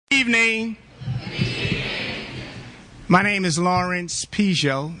evening. My name is Lawrence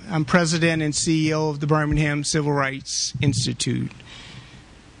Peugeot. I'm president and CEO of the Birmingham Civil Rights Institute.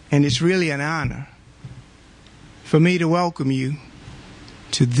 And it's really an honor for me to welcome you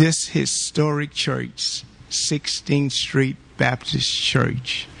to this historic church, 16th Street Baptist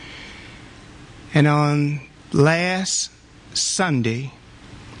Church. And on last Sunday,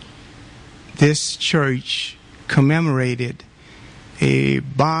 this church commemorated a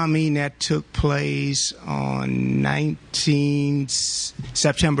bombing that took place on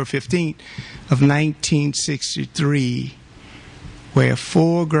September 15th of 1963, where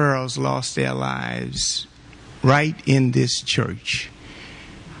 4 girls lost their lives right in this church.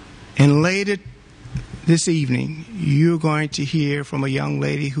 And later this evening, you're going to hear from a young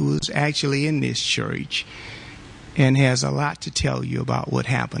lady who is actually in this church and has a lot to tell you about what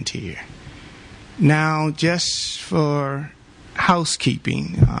happened here. Now, just for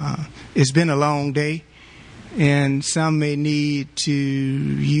housekeeping, it's been a long day, and some may need to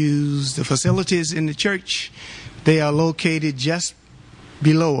use the facilities in the church. They are located just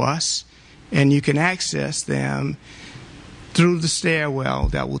below us, and you can access them through the stairwell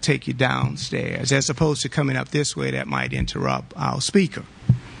that will take you downstairs, as opposed to coming up this way that might interrupt our speaker.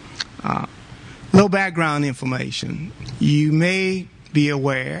 Little background information. You may be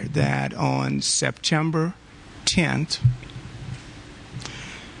aware that on September 10th,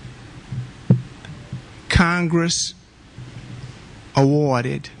 Congress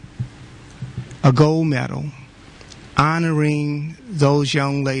awarded a gold medal honoring those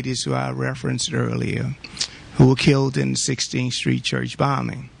young ladies who I referenced earlier who were killed in the 16th Street Church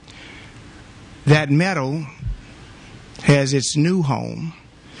bombing. That medal has its new home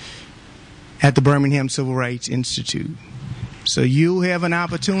at the Birmingham Civil Rights Institute. So you have an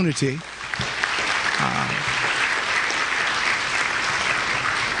opportunity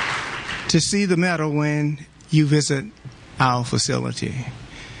to see the medal when you visit our facility.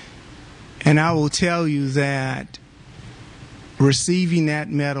 And I will tell you that receiving that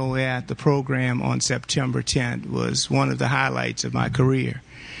medal at the program on September 10th was one of the highlights of my career.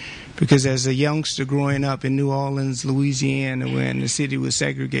 Because as a youngster growing up in New Orleans, Louisiana, when the city was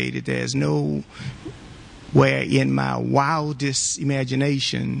segregated, there's nowhere in my wildest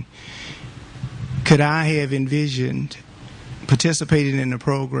imagination could I have envisioned participating in a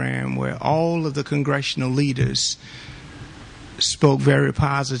program where all of the congressional leaders spoke very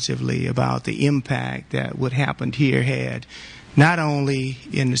positively about the impact that what happened here had, not only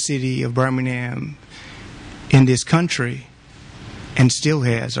in the city of Birmingham, in this country, and still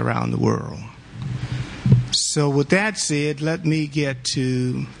has around the world. So with that said, let me get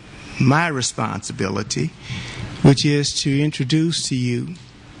to my responsibility, which is to introduce to you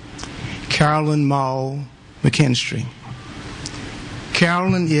Carolyn Maul McKinstry.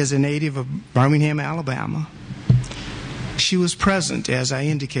 Carolyn is a native of Birmingham, Alabama. She was present, as I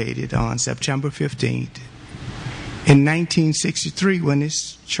indicated, on September 15th in 1963 when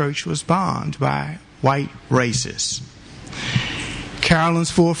this church was bombed by white racists. Carolyn's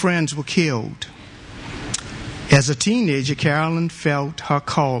 4 friends were killed. As a teenager, Carolyn felt her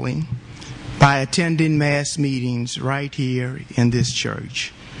calling by attending mass meetings right here in this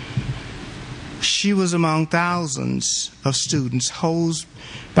church. She was among thousands of students hosed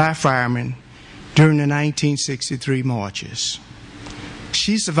by firemen during the 1963 marches.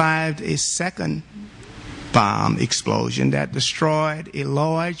 She survived a second bomb explosion that destroyed a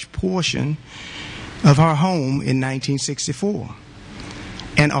large portion of her home in 1964.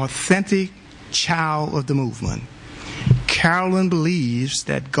 An authentic child of the movement, Carolyn believes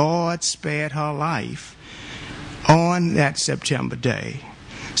that God spared her life on that September day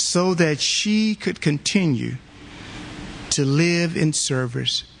so that she could continue to live in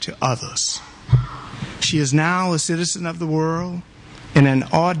service to others. She is now a citizen of the world and an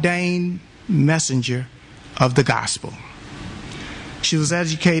ordained messenger of the gospel. She was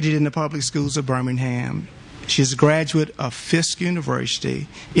educated in the public schools of Birmingham. She is a graduate of Fisk University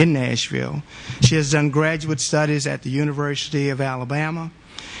in Nashville. She has done graduate studies at the University of Alabama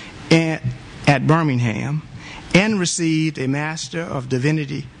and at Birmingham, and received a Master of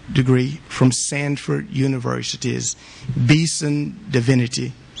Divinity degree from Sanford University's Beeson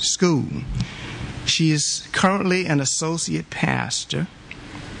Divinity School. She is currently an associate pastor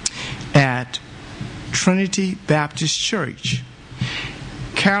at Trinity Baptist Church.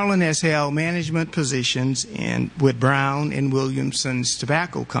 Carolyn has held management positions with Brown and Williamson's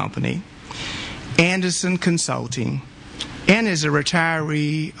Tobacco Company, Anderson Consulting, and is a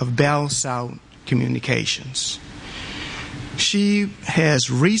retiree of Bell South Communications. She has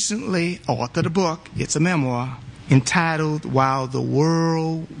recently authored a book, it's a memoir, entitled While the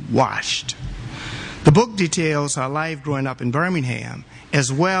World Watched. The book details her life growing up in Birmingham,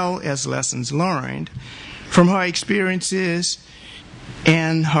 as well as lessons learned from her experiences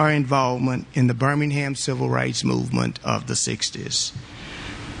and her involvement in the Birmingham civil rights movement of the 60s.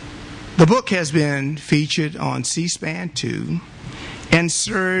 The book has been featured on C-SPAN 2 and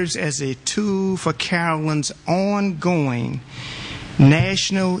serves as a tool for Carolyn's ongoing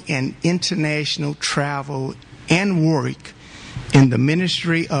national and international travel and work in the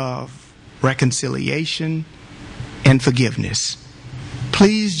ministry of reconciliation and forgiveness.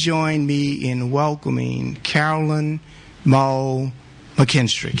 Please join me in welcoming Carolyn Maule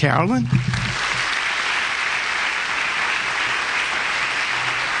McKinstry. Carolyn?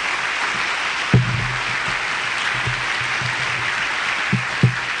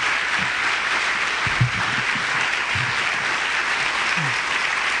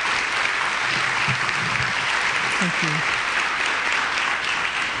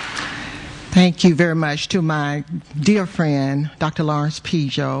 Thank you very much to my dear friend, Dr. Lawrence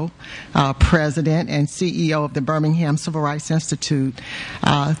Pigot, President and CEO of the Birmingham Civil Rights Institute.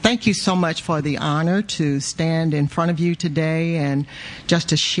 Thank you so much for the honor to stand in front of you today and just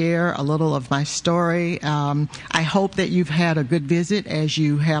to share a little of my story. I hope that you've had a good visit as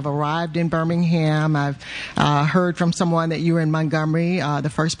you have arrived in Birmingham. I've heard from someone that you were in Montgomery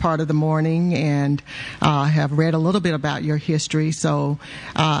the first part of the morning and have read a little bit about your history. So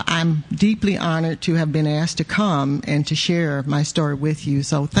I'm deeply honored to have been asked to come and to share my story with you.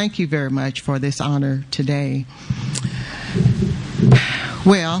 So thank you very much for this honor today.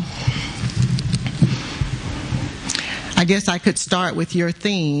 Well, I guess I could start with your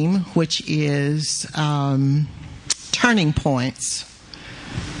theme, which is turning points,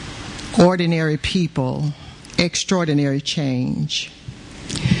 ordinary people, extraordinary change.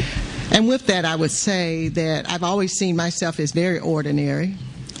 And with that, I would say that I've always seen myself as very ordinary.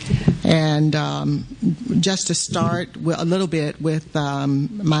 And just to start a little bit with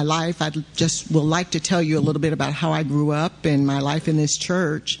my life, I just would like to tell you a little bit about how I grew up and my life in this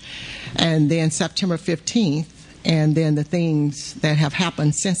church, and then September 15th, and then the things that have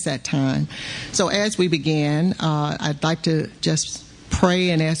happened since that time. So as we began, I'd like to just pray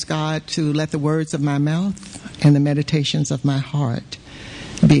and ask God to let the words of my mouth and the meditations of my heart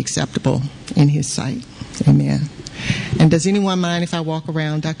be acceptable in His sight. Amen. And does anyone mind if I walk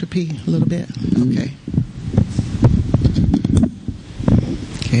around Dr. P a little bit? Okay.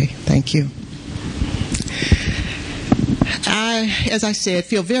 Okay, thank you. I, as I said,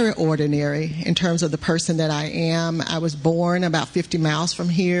 feel very ordinary in terms of the person that I am. I was born about 50 miles from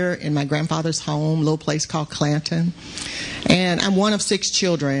here in my grandfather's home, a little place called Clanton. And I'm one of 6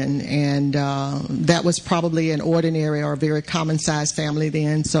 children, and that was probably an ordinary or a very common-sized family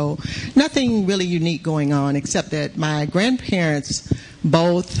then. So nothing really unique going on, except that my grandparents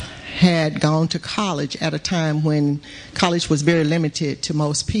both had gone to college at a time when college was very limited to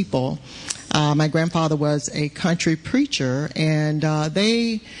most people. My grandfather was a country preacher, and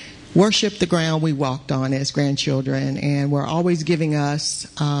they worshiped the ground we walked on as grandchildren, and were always giving us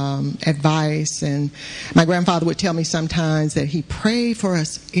advice. And my grandfather would tell me sometimes that he prayed for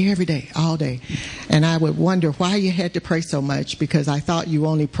us every day, all day. And I would wonder why you had to pray so much, because I thought you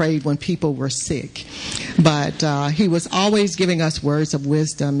only prayed when people were sick. But he was always giving us words of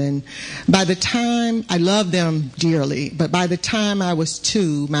wisdom. And by the time, I loved them dearly, but by the time I was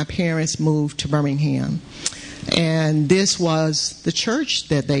 2, my parents moved to Birmingham. And this was the church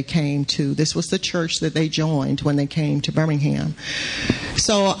that they came to. This was the church that they joined when they came to Birmingham.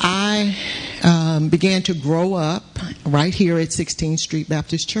 So I began to grow up right here at 16th Street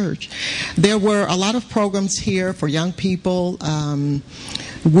Baptist Church. There were a lot of programs here for young people.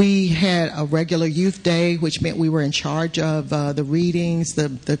 We had a regular youth day, which meant we were in charge of the readings,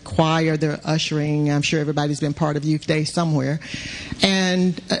 the choir, the ushering. I'm sure everybody's been part of youth day somewhere.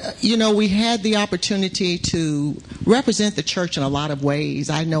 And, we had the opportunity to represent the church in a lot of ways.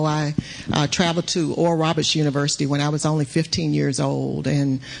 I know I traveled to Oral Roberts University when I was only 15 years old,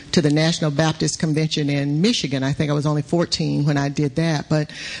 and to the National Baptist Convention in Michigan. I think I was only 14 when I did that.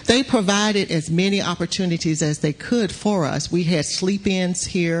 But they provided as many opportunities as they could for us. We had sleep-ins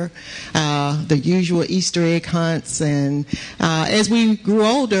here, the usual Easter egg hunts, and as we grew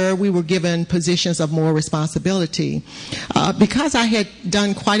older, we were given positions of more responsibility. Because I had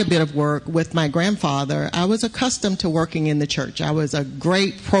done quite a bit of work with my grandfather, I was accustomed to working in the church. I was a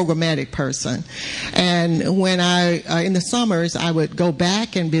great programmatic person. And when in the summers, I would go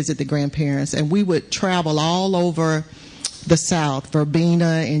back and visit the grandparents, and we would travel all over the South,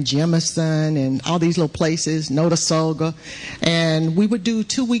 Verbena and Jemison and all these little places, Notasulga. And we would do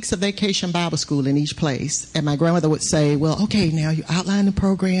 2 weeks of vacation Bible school in each place. And my grandmother would say, well, okay, now you outline the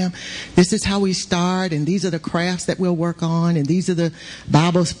program. This is how we start, and these are the crafts that we'll work on, and these are the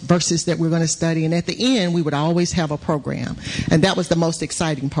Bible verses that we're going to study. And at the end, we would always have a program. And that was the most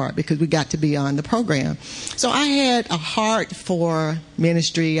exciting part, because we got to be on the program. So I had a heart for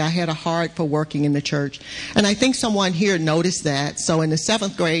ministry. I had a heart for working in the church. And I think someone here noticed that. So in the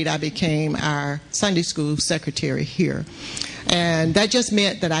 7th grade, I became our Sunday school secretary here. And that just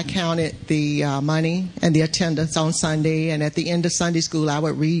meant that I counted the money and the attendance on Sunday. And at the end of Sunday school, I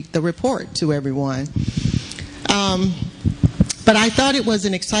would read the report to everyone. But I thought it was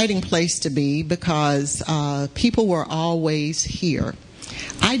an exciting place to be, because people were always here.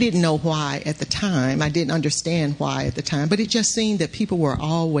 I didn't know why at the time. I didn't understand why at the time, but it just seemed that people were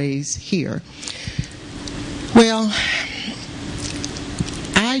always here. Well,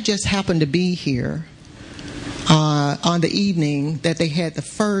 I just happened to be here on the evening that they had the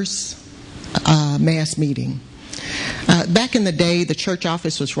first mass meeting. Back in the day, the church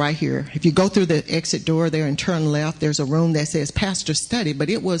office was right here. If you go through the exit door there and turn left, there's a room that says Pastor Study, but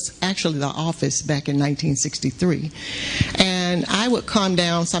it was actually the office back in 1963. And I would come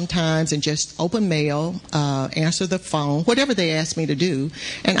down sometimes and just open mail, answer the phone, whatever they asked me to do.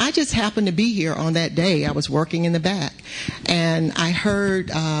 And I just happened to be here on that day. I was working in the back. And I heard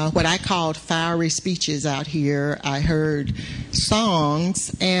what I called fiery speeches out here. I heard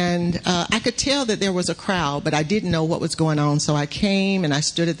songs, and I could tell that there was a crowd, but I didn't know what was going on. So I came and I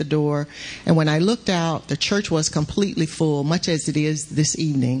stood at the door, and when I looked out, the church was completely full, much as it is this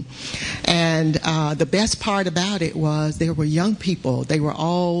evening. And the best part about it was there were young people. They were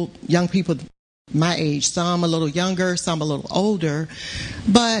all young people my age, some a little younger, some a little older.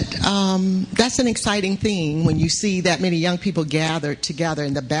 But that's an exciting thing when you see that many young people gathered together,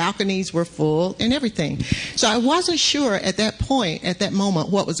 and the balconies were full and everything. So I wasn't sure at that point, at that moment,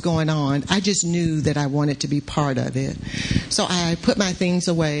 what was going on. I just knew that I wanted to be part of it. So I put my things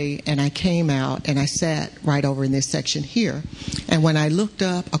away, and I came out, and I sat right over in this section here. And when I looked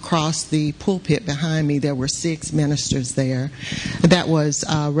up across the pulpit behind me, there were 6 ministers there. That was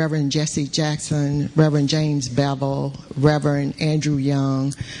Reverend Jesse Jackson, Reverend James Bevel, Reverend Andrew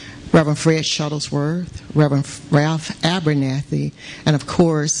Young, Reverend Fred Shuttlesworth, Reverend Ralph Abernathy, and of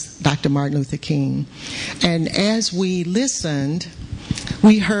course, Dr. Martin Luther King. And as we listened,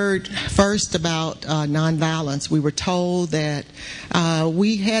 we heard first about nonviolence. We were told that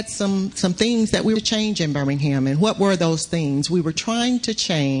we had some things that we were to change in Birmingham. And what were those things? We were trying to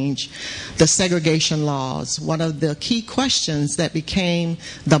change the segregation laws. One of the key questions that became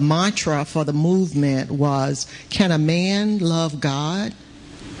the mantra for the movement was, can a man love God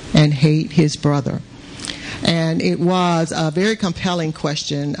and hate his brother? And it was a very compelling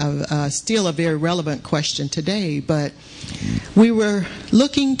question, still a very relevant question today, but we were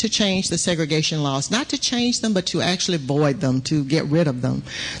looking to change the segregation laws, not to change them, but to actually void them, to get rid of them.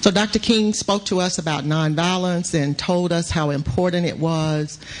 So Dr. King spoke to us about nonviolence and told us how important it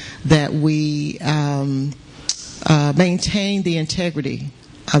was that we maintain the integrity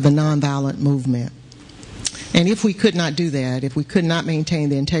of the nonviolent movement. And if we could not do that, if we could not maintain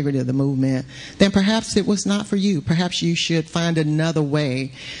the integrity of the movement, then perhaps it was not for you. Perhaps you should find another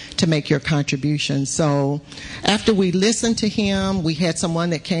way to make your contribution. So after we listened to him, we had someone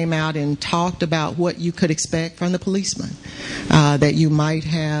that came out and talked about what you could expect from the policeman. That you might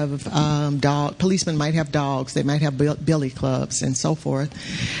have policemen might have dogs, they might have billy clubs and so forth.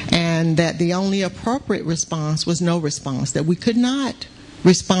 And that the only appropriate response was no response, that we could not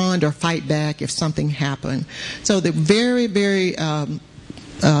respond or fight back if something happened. So the very, very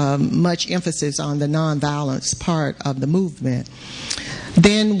much emphasis on the nonviolence part of the movement.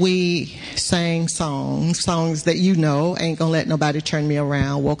 Then we sang songs that you know, Ain't Gonna Let Nobody Turn Me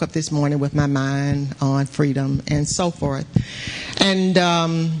Around, Woke Up This Morning with My Mind on Freedom, and so forth. And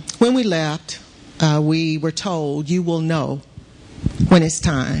when we left, we were told, you will know when it's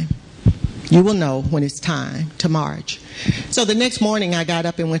time. You will know when it's time to march. So the next morning, I got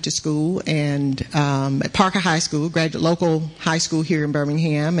up and went to school, and at Parker High School, local high school here in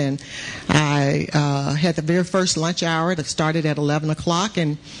Birmingham, and I had the very first lunch hour that started at 11 o'clock,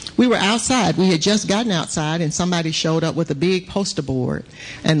 and we were outside. We had just gotten outside, and somebody showed up with a big poster board,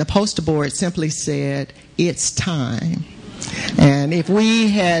 and the poster board simply said, "It's time." And if we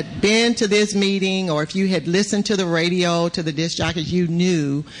had been to this meeting, or if you had listened to the radio, to the disc jockeys, you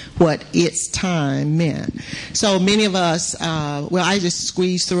knew what "it's time" meant. So many of us, I just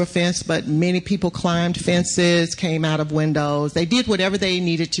squeezed through a fence, but many people climbed fences, came out of windows. They did whatever they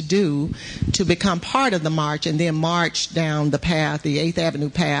needed to do to become part of the march, and then marched down the path, the 8th Avenue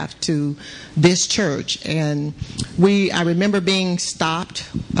path, to this church. And I remember being stopped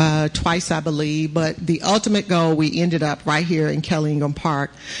twice, I believe, but the ultimate goal, we ended up right here in Kelly Ingram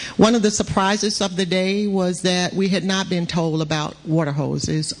Park. One of the surprises of the day was that we had not been told about water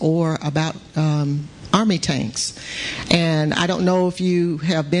hoses or about Army tanks. And I don't know if you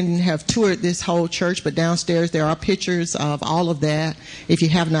have toured this whole church, but downstairs there are pictures of all of that. If you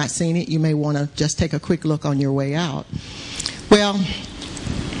have not seen it, you may want to just take a quick look on your way out. Well,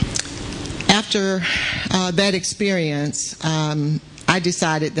 after that experience, I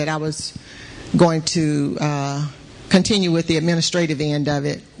decided that I was going to continue with the administrative end of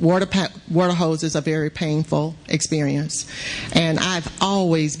it. Water hose is a very painful experience, and I've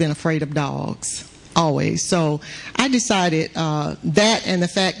always been afraid of dogs. Always. So I decided that, and the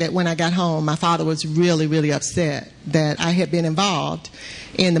fact that when I got home, my father was really, really upset that I had been involved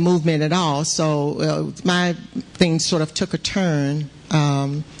in the movement at all. So my things sort of took a turn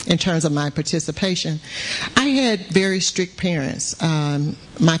in terms of my participation. I had very strict parents.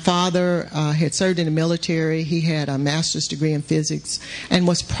 My father had served in the military. He had a master's degree in physics and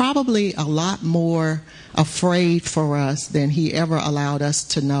was probably a lot more afraid for us than he ever allowed us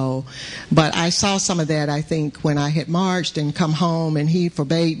to know. But I saw some of that, I think, when I had marched and come home, and he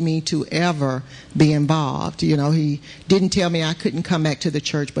forbade me to ever be involved. You know, he didn't tell me I couldn't come back to the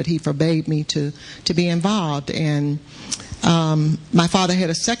church, but he forbade me to be involved. And my father had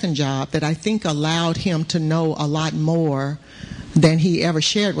a second job that I think allowed him to know a lot more than he ever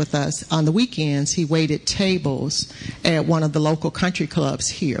shared with us. On the weekends, he waited tables at one of the local country clubs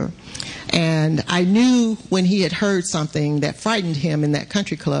here. And I knew when he had heard something that frightened him in that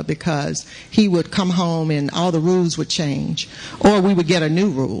country club, because he would come home and all the rules would change, or we would get a new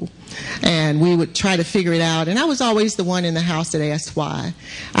rule, and we would try to figure it out. And I was always the one in the house that asked why.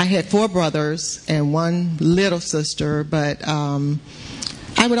 I had 4 brothers and 1 little sister, but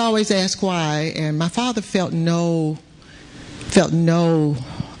I would always ask why, and my father felt no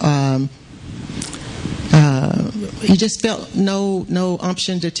he just felt no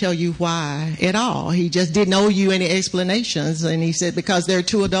umption to tell you why at all. He just didn't owe you any explanations, and he said, because there are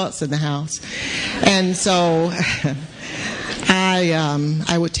 2 adults in the house. And so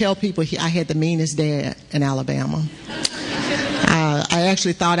I would tell people I had the meanest dad in Alabama. I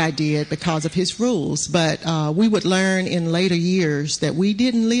actually thought I did because of his rules, but we would learn in later years that we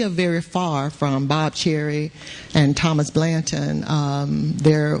didn't live very far from Bob Cherry and Thomas Blanton.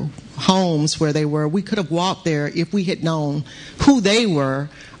 Their homes where they were, we could have walked there if we had known who they were,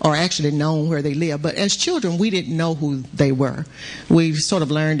 or actually known where they lived. But as children, we didn't know who they were. We sort of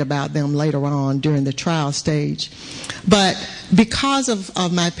learned about them later on during the trial stage. But because of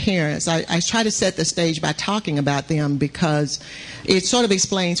my parents, I try to set the stage by talking about them, because it sort of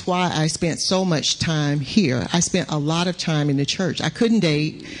explains why I spent so much time here. I spent a lot of time in the church. I couldn't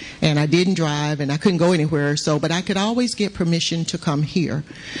date, and I didn't drive, and I couldn't go anywhere, but I could always get permission to come here.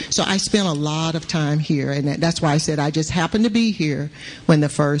 So I spent a lot of time here, and that's why I said I just happened to be here when the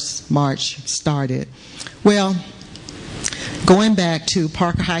first march started. Well, going back to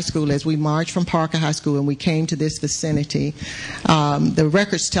Parker High School, as we marched from Parker High School and we came to this vicinity, the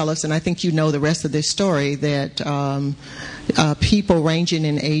records tell us, and I think you know the rest of this story, that people ranging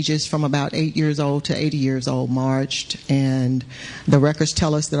in ages from about 8 years old to 80 years old marched, and the records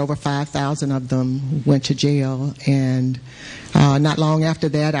tell us that over 5,000 of them went to jail. And not long after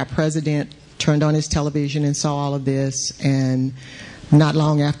that, our president turned on his television and saw all of this, and not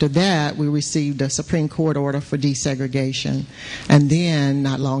long after that, we received a Supreme Court order for desegregation. And then,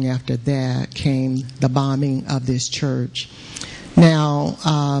 not long after that, came the bombing of this church. Now,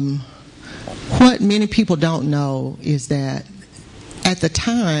 what many people don't know is that at the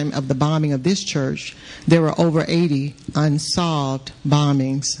time of the bombing of this church, there were over 80 unsolved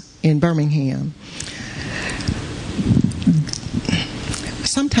bombings in Birmingham.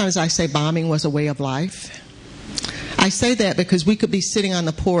 Sometimes I say bombing was a way of life. I say that because we could be sitting on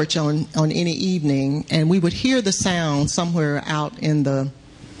the porch on any evening, and we would hear the sound somewhere out in the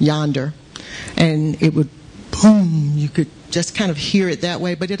yonder, and it would boom. You could just kind of hear it that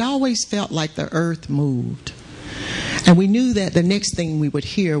way, but it always felt like the earth moved. And we knew that the next thing we would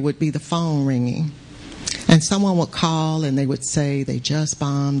hear would be the phone ringing, and someone would call and they would say they just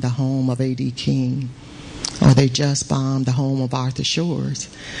bombed the home of A.D. King, or or they just bombed the home of Arthur Shores.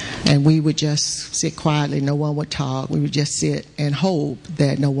 And we would just sit quietly, no one would talk. We would just sit and hope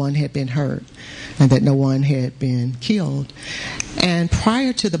that no one had been hurt and that no one had been killed. And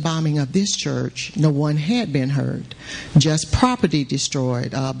prior to the bombing of this church, no one had been hurt, just property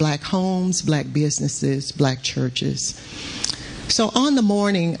destroyed, black homes, black businesses, black churches. So on the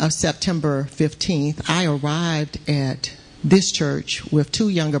morning of September 15th, I arrived at this church with two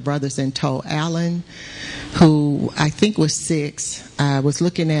younger brothers in tow. Alan, who I think was 6. I was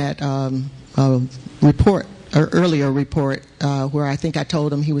looking at a report, or earlier report, where I think I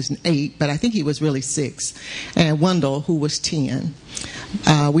told him he was 8, but I think he was really 6. And Wendell, who was 10.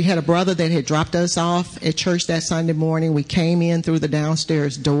 We had a brother that had dropped us off at church that Sunday morning. We came in through the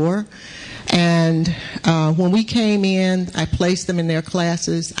downstairs door. And when we came in, I placed them in their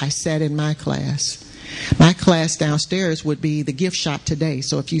classes. I sat in my class. My class downstairs would be the gift shop today.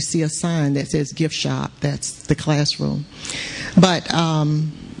 So if you see a sign that says gift shop, that's the classroom. But our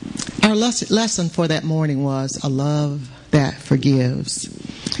lesson for that morning was a love that forgives.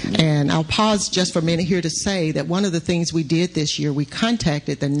 And I'll pause just for a minute here to say that one of the things we did this year, we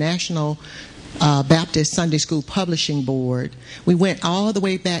contacted the National Baptist Sunday School Publishing Board. We went all the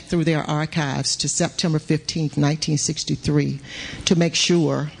way back through their archives to September 15th, 1963, to make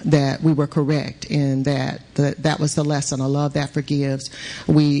sure that we were correct in that was the lesson, a love that forgives.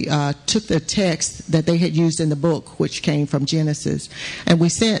 We took the text that they had used in the book, which came from Genesis, and we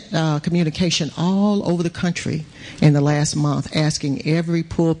sent communication all over the country in the last month, asking every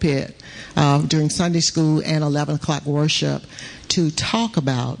pulpit during Sunday school and 11 o'clock worship to talk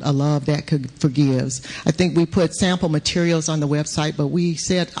about a love that forgives. I think we put sample materials on the website, but we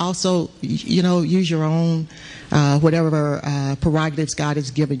said also, use your own, whatever prerogatives God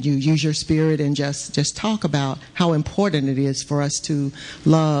has given you. Use your spirit and just talk about how important it is for us to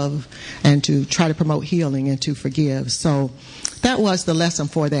love and to try to promote healing and to forgive. So that was the lesson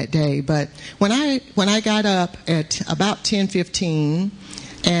for that day. But when I got up at about 10:15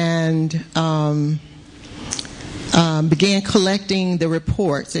 and began collecting the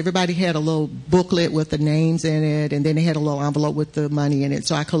reports. Everybody had a little booklet with the names in it, and then they had a little envelope with the money in it.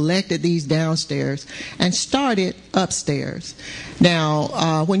 So I collected these downstairs and started upstairs.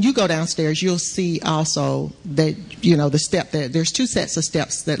 Now, when you go downstairs, you'll see also that, the step that there's 2 sets of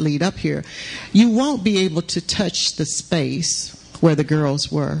steps that lead up here. You won't be able to touch the space where the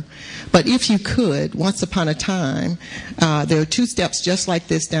girls were. But if you could, once upon a time, there are 2 steps just like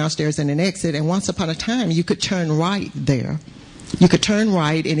this downstairs and an exit, and once upon a time you could turn right there. You could turn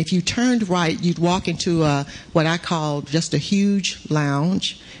right, and if you turned right, you'd walk into what I call just a huge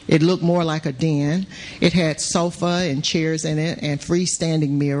lounge. It looked more like a den. It had sofa and chairs in it and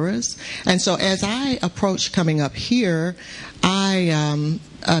freestanding mirrors. And so as I approached coming up here, I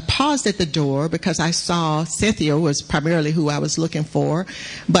paused at the door because I saw Cynthia was primarily who I was looking for,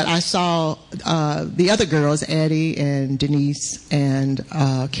 but I saw the other girls, Addie and Denise and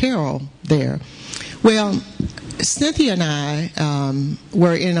Carol there. Well, Cynthia and I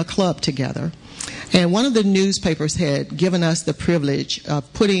were in a club together. And one of the newspapers had given us the privilege of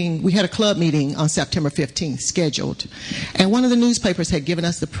we had a club meeting on September 15th scheduled. And one of the newspapers had given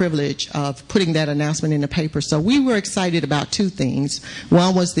us the privilege of putting that announcement in the paper. So we were excited about 2 things.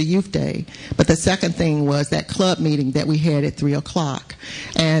 One was the Youth Day, but the second thing was that club meeting that we had at 3 o'clock.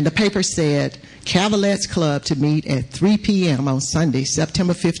 And the paper said, Cavalettes Club to meet at 3 p.m. on Sunday,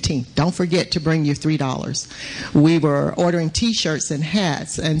 September 15th. Don't forget to bring your $3. We were ordering T-shirts and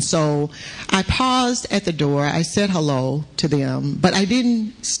hats, and so I paused at the door. I said hello to them, but I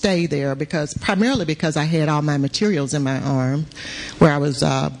didn't stay there primarily because I had all my materials in my arm where I was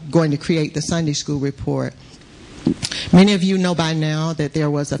going to create the Sunday school report. Many of you know by now that there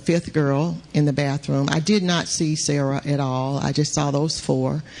was a 5th girl in the bathroom. I did not see Sarah at all. I just saw those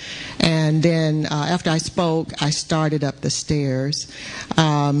 4. And then after I spoke, I started up the stairs.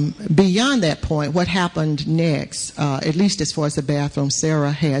 Beyond that point, what happened next, at least as far as the bathroom,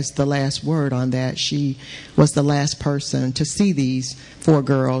 Sarah has the last word on that. She was the last person to see these 4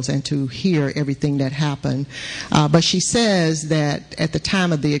 girls and to hear everything that happened. But she says that at the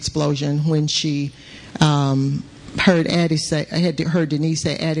time of the explosion, when she heard Denise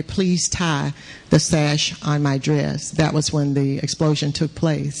say, Addie, please tie the sash on my dress. That was when the explosion took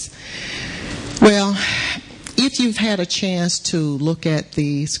place. Well, if you've had a chance to look at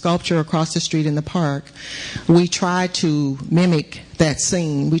the sculpture across the street in the park, we tried to mimic that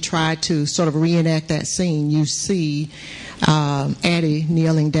scene. We tried to sort of reenact that scene. You see Addie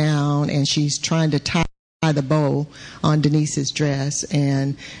kneeling down, and she's trying to tie the bow on Denise's dress,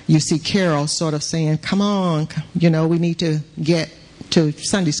 and you see Carol sort of saying, come on, we need to get to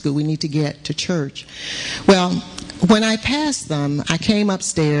Sunday school. We need to get to church. Well, when I passed them, I came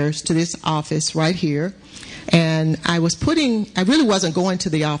upstairs to this office right here. And I really wasn't going to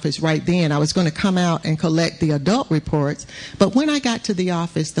the office right then. I was going to come out and collect the adult reports. But when I got to the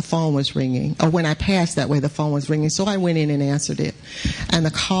office, the phone was ringing. Or when I passed that way, the phone was ringing. So I went in and answered it. And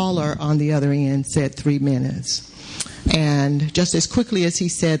the caller on the other end said 3 minutes. And just as quickly as he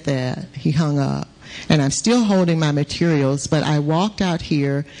said that, he hung up. And I'm still holding my materials, but I walked out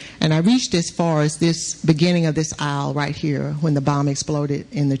here and I reached as far as this beginning of this aisle right here when the bomb exploded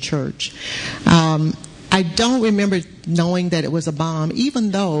in the church. I don't remember knowing that it was a bomb,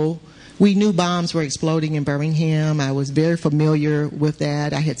 even though we knew bombs were exploding in Birmingham. I was very familiar with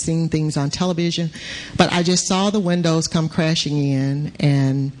that. I had seen things on television, but I just saw the windows come crashing in,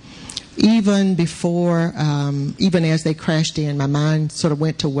 and even before, even as they crashed in, my mind sort of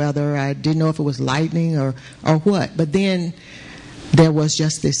went to weather. I didn't know if it was lightning or what, but then there was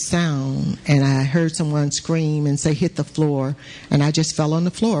just this sound, and I heard someone scream and say, "Hit the floor," and I just fell on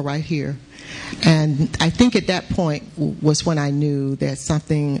the floor right here. And I think at that point was when I knew that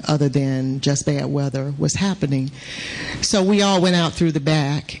something other than just bad weather was happening. So we all went out through the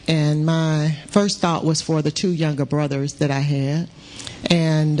back, and my first thought was for the 2 younger brothers that I had.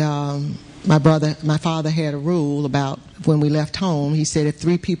 And my father had a rule about when we left home. He said if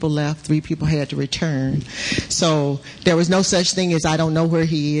 3 people left, 3 people had to return. So there was no such thing as I don't know where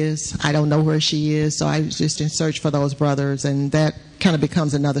he is, I don't know where she is. So I was just in search for those brothers, and that kind of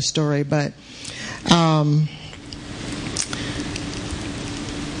becomes another story. But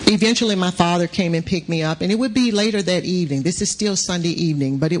eventually my father came and picked me up, and it would be later that evening. This is still Sunday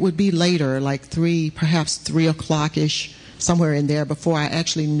evening, but it would be later, like perhaps 3 o'clock-ish, somewhere in there, before I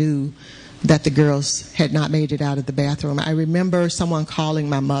actually knew that the girls had not made it out of the bathroom. I remember someone calling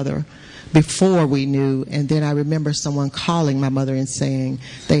my mother before we knew, and then I remember someone calling my mother and saying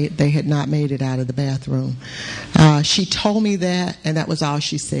they had not made it out of the bathroom. She told me that, and that was all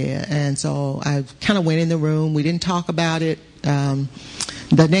she said. And so I kind of went in the room. We didn't talk about it.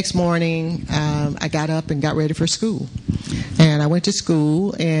 The next morning, I got up and got ready for school. And I went to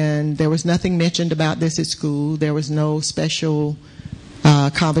school, and there was nothing mentioned about this at school. There was no special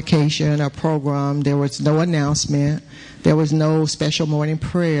convocation or program. There was no announcement. There was no special morning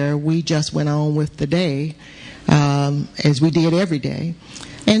prayer. We just went on with the day, as we did every day.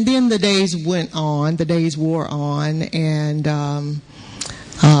 And then the days went on. The days wore on, and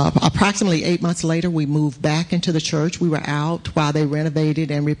approximately 8 months later, we moved back into the church. We were out while they renovated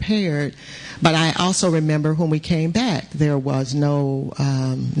and repaired. But I also remember when we came back, there was no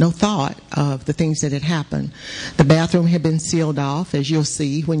thought of the things that had happened. The bathroom had been sealed off, as you'll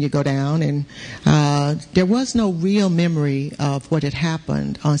see when you go down, and there was no real memory of what had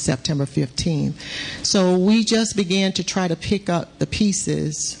happened on September 15th. So we just began to try to pick up the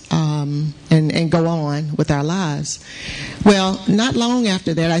pieces and go on with our lives. Well, not long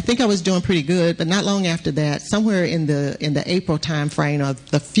after that, I think I was doing pretty good, but not long after that, somewhere in the April time frame of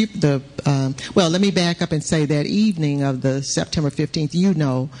well, let me back up and say that evening of the September 15th, you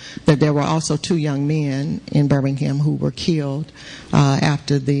know that there were also 2 young men in Birmingham who were killed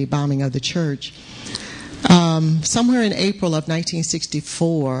after the bombing of the church. Somewhere in April of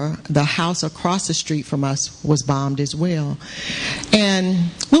 1964, the house across the street from us was bombed as well. And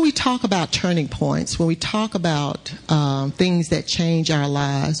when we talk about turning points, when we talk about things that change our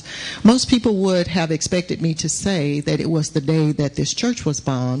lives, most people would have expected me to say that it was the day that this church was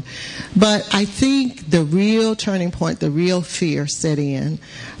bombed. But I think the real turning point, the real fear set in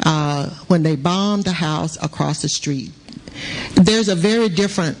when they bombed the house across the street. There's a very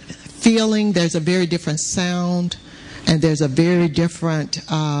different feeling, there's a very different sound, and there's a very different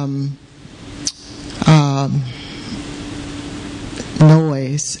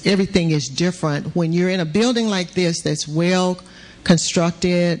noise. Everything is different when you're in a building like this that's well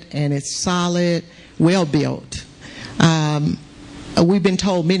constructed and it's solid, well built. We've been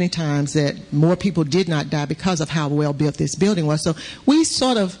told many times that more people did not die because of how well built this building was. So we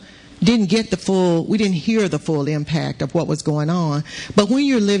sort of didn't hear the full impact of what was going on. But when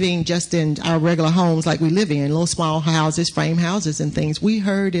you're living just in our regular homes like we live in, little small houses, frame houses and things, we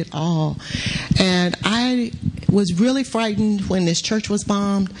heard it all. And I was really frightened when this church was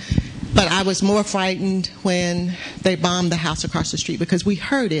bombed. But I was more frightened when they bombed the house across the street because we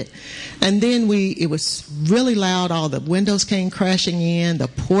heard it. And then it was really loud. All the windows came crashing in. The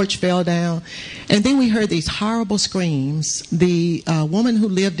porch fell down. And then we heard these horrible screams. The woman who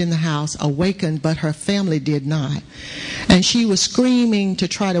lived in the house awakened, but her family did not. And she was screaming to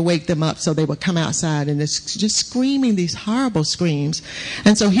try to wake them up so they would come outside, and just screaming these horrible screams.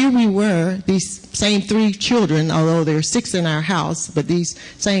 And so here we were, these same 3 children, although there are 6 in our house, but these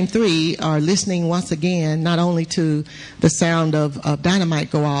same 3 are listening once again, not only to the sound of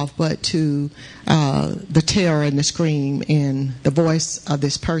dynamite go off, but to the terror and the scream in the voice of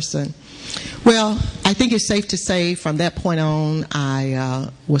this person. Well, I think it's safe to say from that point on, I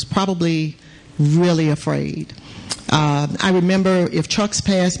was probably really afraid. I remember if trucks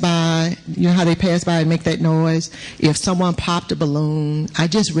passed by, you know how they pass by and make that noise? If someone popped a balloon, I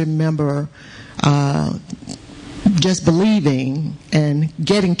just remember just believing and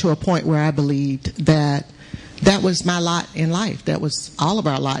getting to a point where I believed that was my lot in life. That was all of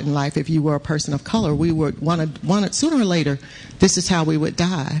our lot in life. If you were a person of color, we would want sooner or later, this is how we would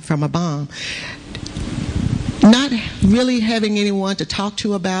die, from a bomb. Not really having anyone to talk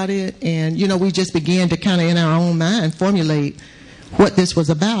to about it, and we just began to kind of in our own mind formulate what this was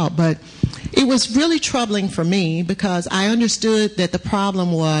about. But it was really troubling for me because I understood that the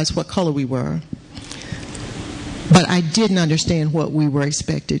problem was what color we were, but I didn't understand what we were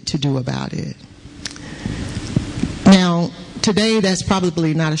expected to do about it. Now, today, that's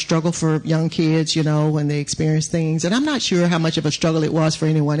probably not a struggle for young kids, when they experience things, and I'm not sure how much of a struggle it was for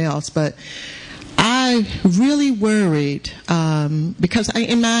anyone else, but I really worried because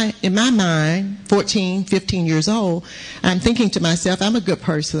in my mind, 14, 15 years old, I'm thinking to myself, I'm a good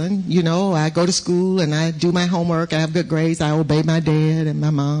person. I go to school and I do my homework. I have good grades. I obey my dad and my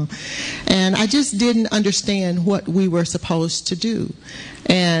mom. And I just didn't understand what we were supposed to do.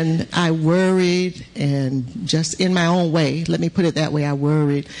 And I worried, and just in my own way, let me put it that way, I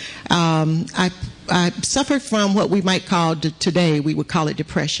worried. I suffered from what we might call today, we would call it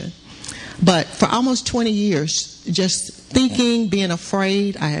depression. But for almost 20 years, just thinking, being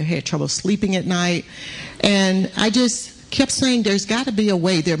afraid, I had trouble sleeping at night. And I just kept saying, there's got to be a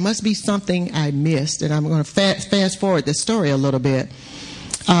way. There must be something I missed. And I'm going to fast forward the story a little bit.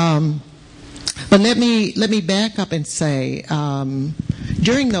 But let me back up and say,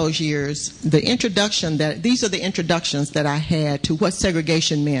 during those years, these are the introductions that I had to what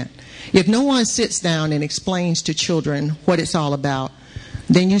segregation meant. If no one sits down and explains to children what it's all about,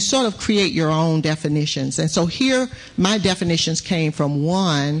 then you sort of create your own definitions. And so here, my definitions came from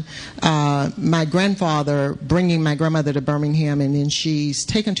one, my grandfather bringing my grandmother to Birmingham, and then she's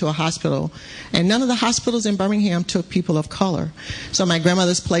taken to a hospital. And none of the hospitals in Birmingham took people of color. So my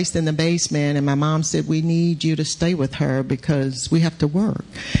grandmother's placed in the basement, and my mom said, we need you to stay with her because we have to work.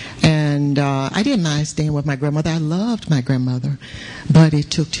 And I didn't mind staying with my grandmother. I loved my grandmother. But it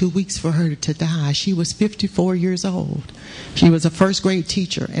took 2 weeks for her to die. She was 54 years old. She was a first grade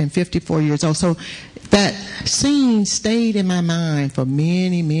teacher and 54 years old. So that scene stayed in my mind for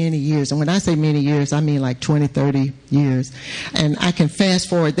many, many years. And when I say many years, I mean like 20, 30 years. And I can fast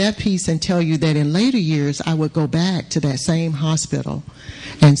forward that piece and tell you that in later years, I would go back to that same hospital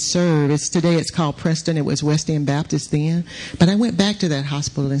and serve. Today it's called Princeton. It was West End Baptist then. But I went back to that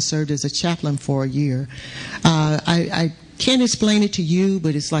hospital and served as a chaplain for a year. I can't explain it to you,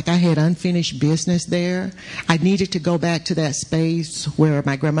 but it's like I had unfinished business there. I needed to go back to that space where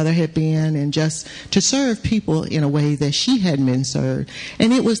my grandmother had been and just to serve people in a way that she hadn't been served.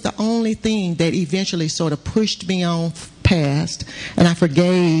 And it was the only thing that eventually sort of pushed me on past, and I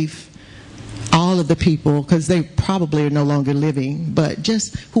forgave all of the people because they probably are no longer living, but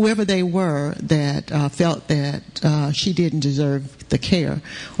just whoever they were that felt that she didn't deserve the care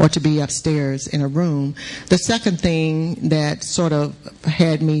or to be upstairs in a room. The second thing that sort of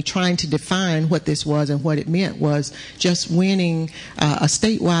had me trying to define what this was and what it meant was just winning a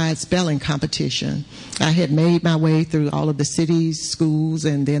statewide spelling competition. I had made my way through all of the city's schools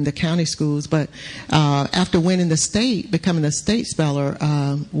and then the county schools, but after winning the state, becoming a state speller,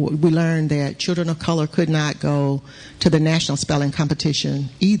 we learned that children of color could not go to the national spelling competition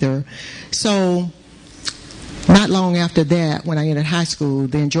either. So not long after that, when I entered high school,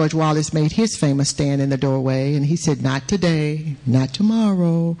 then George Wallace made his famous stand in the doorway, and he said, not today, not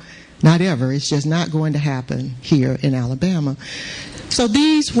tomorrow, not ever. It's just not going to happen here in Alabama. So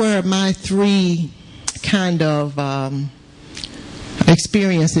these were my three kind of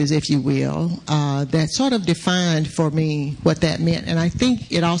experiences, if you will, that sort of defined for me what that meant. And I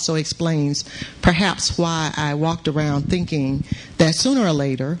think it also explains perhaps why I walked around thinking that sooner or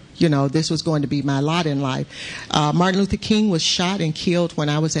later, this was going to be my lot in life. Martin Luther King was shot and killed when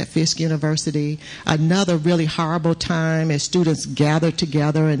I was at Fisk University. Another really horrible time as students gathered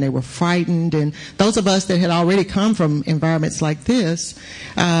together and they were frightened. And those of us that had already come from environments like this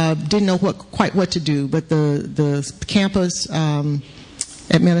didn't know quite what to do. But the campus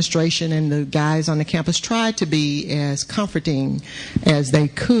administration and the guys on the campus tried to be as comforting as they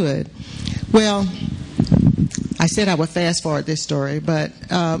could. Well, I said I would fast forward this story, but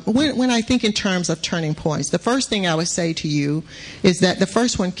when I think in terms of turning points, the first thing I would say to you is that the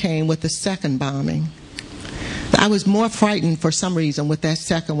first one came with the second bombing. I was more frightened for some reason with that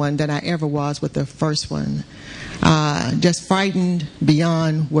second one than I ever was with the first one. Just frightened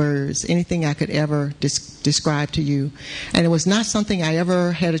beyond words, anything I could ever describe to you. And it was not something I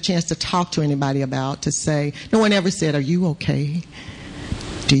ever had a chance to talk to anybody about, to say, no one ever said, "Are you okay?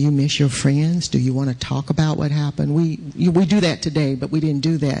 Do you miss your friends? Do you want to talk about what happened?" We do that today, but we didn't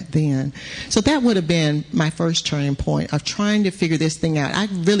do that then. So that would have been my first turning point of trying to figure this thing out. I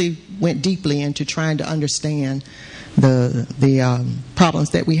really went deeply into trying to understand the problems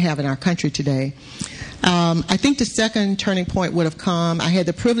that we have in our country today. I think the second turning point would have come, I had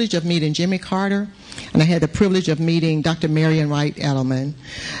the privilege of meeting Jimmy Carter, and I had the privilege of meeting Dr. Marian Wright Edelman.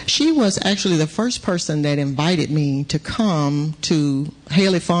 She was actually the first person that invited me to come to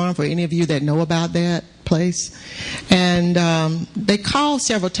Haley Farm, for any of you that know about that place. And they called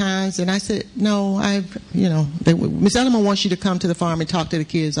several times, and I said, no, Ms. Edelman wants you to come to the farm and talk to the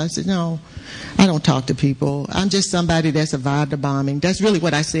kids. I said, no, I don't talk to people. I'm just somebody that survived a bombing. That's really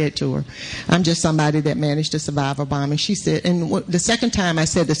what I said to her. I'm just somebody that managed to survive a bombing. She said, and the second time I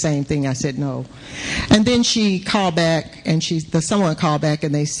said the same thing. I said no. And then she called back, and someone called back,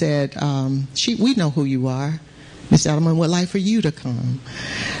 and they said, we know who you are. Ms. Edelman would like for you to come.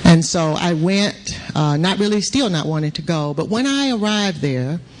 And so I went, still not wanting to go. But when I arrived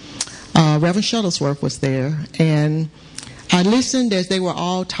there, Reverend Shuttlesworth was there, and I listened as they were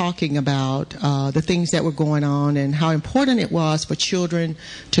all talking about the things that were going on and how important it was for children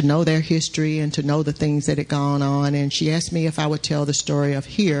to know their history and to know the things that had gone on. And she asked me if I would tell the story of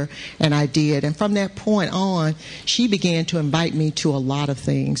here, and I did. And from that point on, she began to invite me to a lot of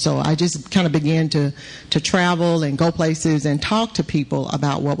things. So I just kind of began to travel and go places and talk to people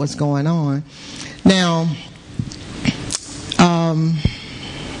about what was going on. Now,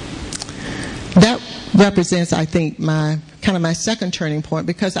 that represents, I think, my second turning point,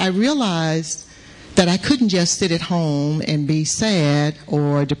 because I realized that I couldn't just sit at home and be sad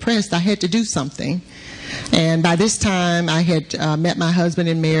or depressed. I had to do something. And by this time, I had met my husband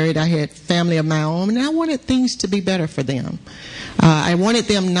and married. I had family of my own, and I wanted things to be better for them. I wanted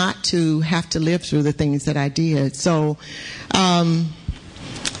them not to have to live through the things that I did. So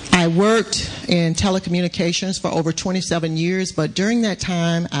I worked in telecommunications for over 27 years, but during that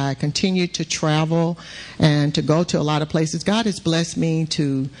time, I continued to travel and to go to a lot of places. God has blessed me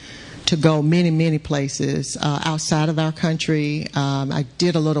to go many, many places outside of our country. I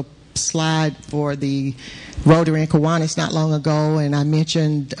did a little slide for the Rotary in Kiwanis not long ago, and I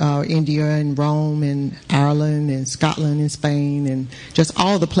mentioned India and Rome and Ireland and Scotland and Spain and just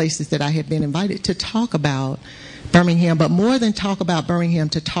all the places that I had been invited to talk about Birmingham, but more than talk about Birmingham,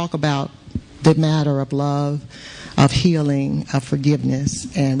 to talk about the matter of love, of healing, of forgiveness,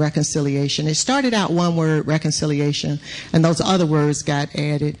 and reconciliation. It started out one word, reconciliation, and those other words got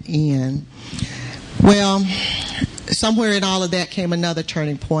added in. Well, somewhere in all of that came another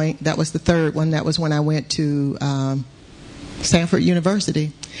turning point. That was the third one. That was when I went to Stanford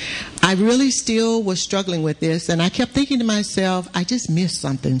University. I really still was struggling with this, and I kept thinking to myself, I just missed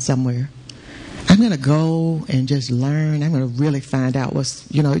something somewhere. I'm going to go and just learn. I'm going to really find out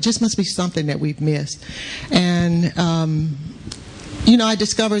it just must be something that we've missed. And, I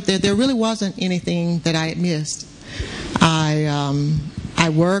discovered that there really wasn't anything that I had missed. I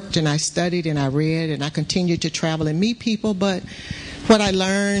worked and I studied and I read and I continued to travel and meet people, but what I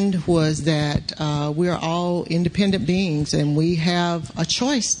learned was that we are all independent beings, and we have a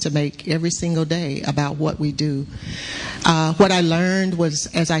choice to make every single day about what we do. What I learned was,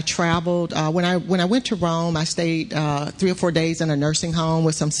 as I traveled, when I went to Rome, I stayed 3 or 4 days in a nursing home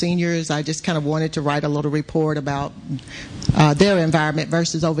with some seniors. I just kind of wanted to write a little report about their environment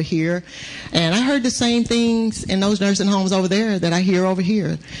versus over here. And I heard the same things in those nursing homes over there that I hear over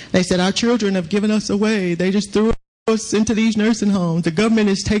here. They said, our children have given us away. They just threw us into these nursing homes. The government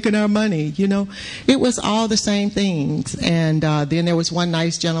is taking our money. It was all the same things. And then there was one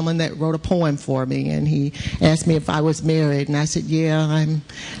nice gentleman that wrote a poem for me, and he asked me if I was married, and I said, yeah,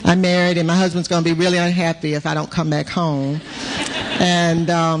 I'm married, and my husband's going to be really unhappy if I don't come back home. And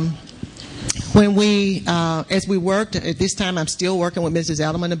When as we worked, at this time I'm still working with Mrs.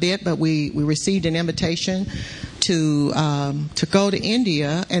 Edelman a bit, but we received an invitation to go to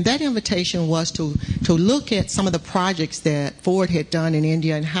India, and that invitation was to look at some of the projects that Ford had done in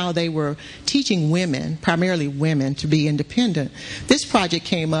India and how they were teaching women, primarily women, to be independent. This project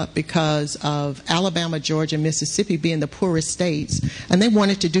came up because of Alabama, Georgia, and Mississippi being the poorest states, and they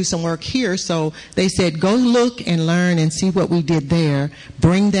wanted to do some work here, so they said, go look and learn and see what we did there,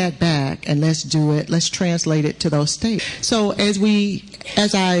 bring that back, and let's do it, let's translate it to those states. So as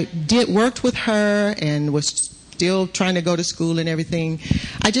I worked with her and was still trying to go to school and everything,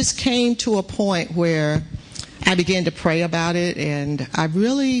 I just came to a point where I began to pray about it, and I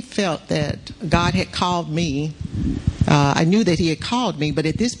really felt that God had called me. I knew that He had called me, but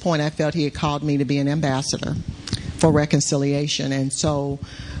at this point I felt He had called me to be an ambassador for reconciliation. And so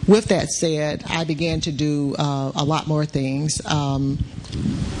with that said, I began to do a lot more things.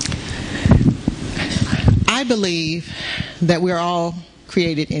 I believe that we're all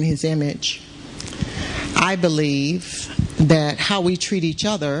created in His image. I believe that how we treat each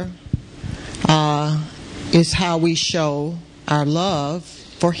other is how we show our love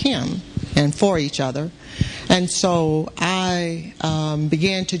for Him and for each other. And so I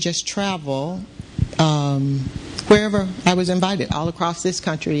began to just travel wherever I was invited, all across this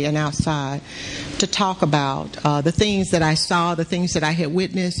country and outside, to talk about the things that I saw, the things that I had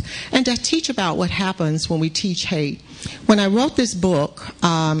witnessed, and to teach about what happens when we teach hate. When I wrote this book,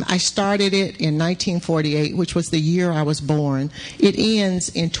 I started it in 1948, which was the year I was born. It ends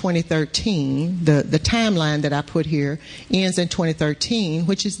in 2013. The timeline that I put here ends in 2013,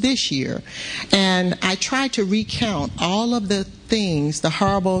 which is this year. And I tried to recount all of the things, the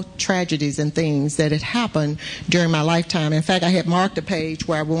horrible tragedies and things that had happened during my lifetime. In fact, I had marked a page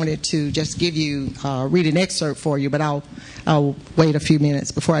where I wanted to just give you, read an excerpt for you, but I'll wait a few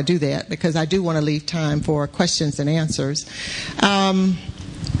minutes before I do that, because I do want to leave time for questions and answers.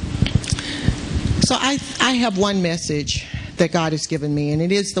 So I have one message that God has given me, and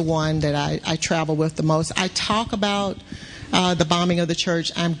it is the one that I travel with the most. I talk about the bombing of the church.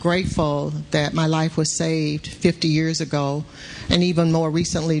 I'm grateful that my life was saved 50 years ago, and even more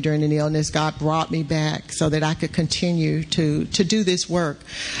recently during an illness, God brought me back so that I could continue to do this work.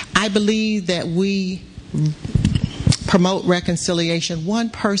 I believe that we promote reconciliation one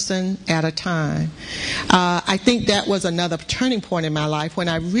person at a time. I think that was another turning point in my life when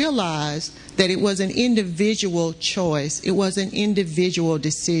I realized that it was an individual choice. It was an individual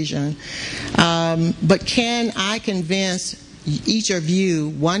decision. But can I convince each of you,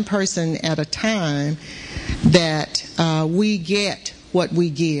 one person at a time, that we get what we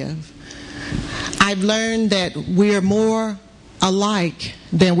give? I've learned that we're more alike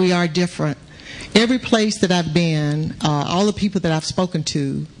than we are different. Every place that I've been, all the people that I've spoken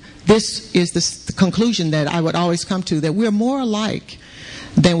to, this is the conclusion that I would always come to, that we're more alike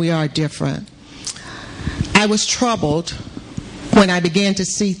than we are different. I was troubled when I began to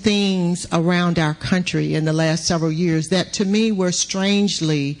see things around our country in the last several years that to me were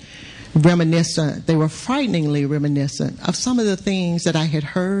strangely reminiscent. They were frighteningly reminiscent of some of the things that I had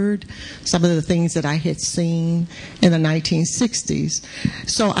heard, some of the things that I had seen in the 1960s.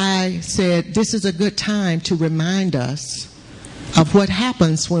 So I said, this is a good time to remind us of what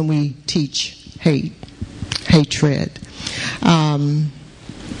happens when we teach hatred.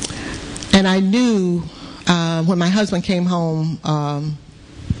 And I knew when my husband came home,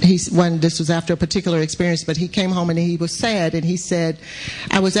 this was after a particular experience, but he came home and he was sad, and he said,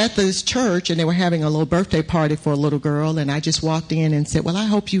 I was at this church and they were having a little birthday party for a little girl, and I just walked in and said, well, I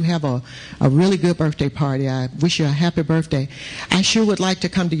hope you have a really good birthday party. I wish you a happy birthday. I sure would like to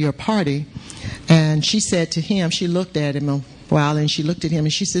come to your party. And she said to him, she looked at him a while and she looked at him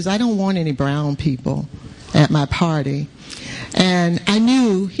and she says, I don't want any brown people at my party. And I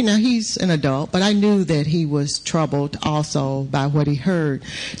knew, he's an adult, but I knew that he was troubled also by what he heard.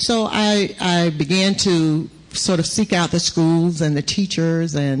 So I began to sort of seek out the schools and the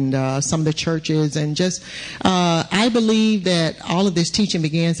teachers and some of the churches, and just I believe that all of this teaching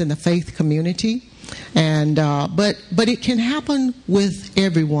begins in the faith community. And but it can happen with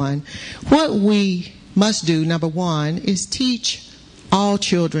everyone. What we must do, number one, is teach all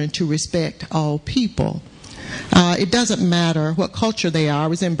children to respect all people. It doesn't matter what culture they are. I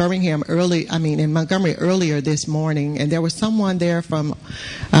was in in Montgomery earlier this morning, and there was someone there from,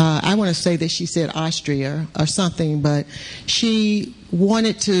 I want to say that she said Austria or something, but she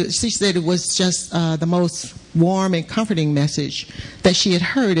said it was just the most warm and comforting message that she had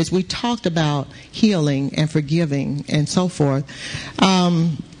heard as we talked about healing and forgiving and so forth.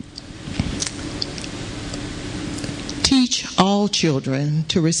 Teach teach all children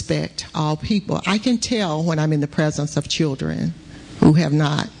to respect all people. I can tell when I'm in the presence of children who have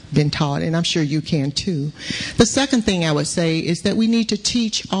not been taught, and I'm sure you can too. The second thing I would say is that we need to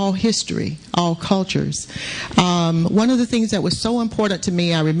teach all history, all cultures. One of the things that was so important to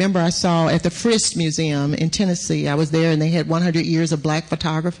me, I remember I saw at the Frisch Museum in Tennessee. I was there and they had 100 years of black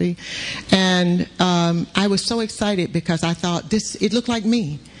photography, and I was so excited because I thought it looked like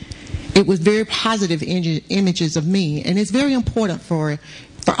me. It was very positive images of me, and it's very important for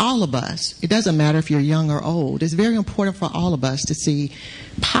all of us. It doesn't matter if you're young or old. It's very important for all of us to see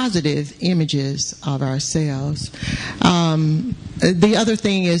positive images of ourselves. The other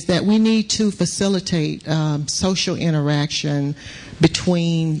thing is that we need to facilitate social interaction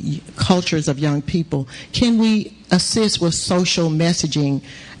between cultures of young people. Can we assist with social messaging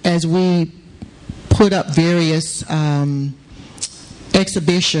as we put up various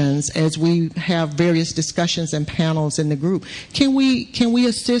exhibitions, as we have various discussions and panels in the group? Can we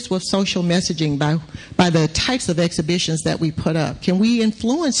assist with social messaging by the types of exhibitions that we put up? Can we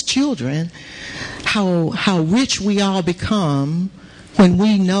influence children how rich we all become when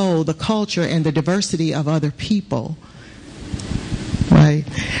we know the culture and the diversity of other people? Right.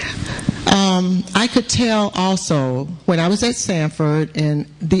 I could tell also when I was at Sanford and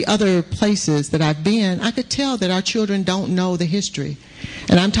the other places that I've been, I could tell that our children don't know the history.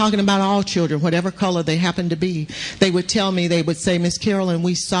 And I'm talking about all children, whatever color they happen to be. They would tell me, they would say, Miss Carolyn,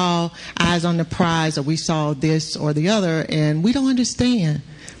 we saw Eyes on the Prize, or we saw this or the other, and we don't understand.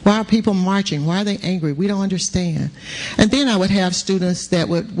 Why are people marching? Why are they angry? We don't understand. And then I would have students that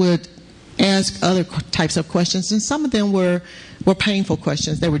would ask other types of questions, and some of them were painful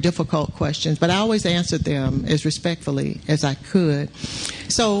questions. They were difficult questions, but I always answered them as respectfully as I could.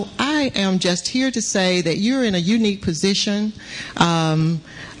 So I am just here to say that you're in a unique position.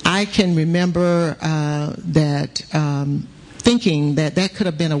 I can remember thinking that could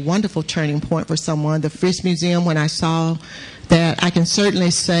have been a wonderful turning point for someone. The Frisch Museum, when I saw that, I can certainly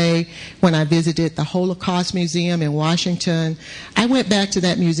say when I visited the Holocaust Museum in Washington, I went back to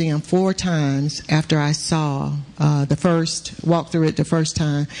that museum 4 times after I saw walked through it the first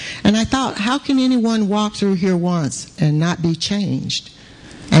time. And I thought, how can anyone walk through here once and not be changed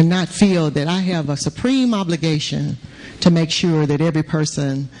and not feel that I have a supreme obligation to make sure that every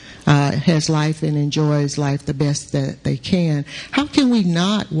person has life and enjoys life the best that they can? How can we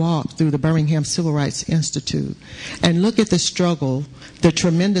not walk through the Birmingham Civil Rights Institute and look at the struggle, the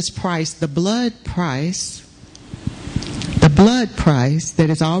tremendous price, the blood price that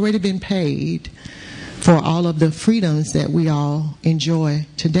has already been paid for all of the freedoms that we all enjoy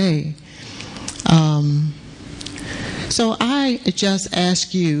today? So I just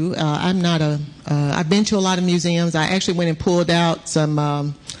ask you, I've been to a lot of museums. I actually went and pulled out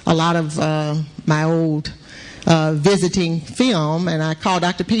a lot of my old visiting film, and I called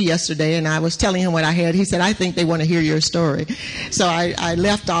Dr. P yesterday and I was telling him what I had. He said, I think they want to hear your story. So I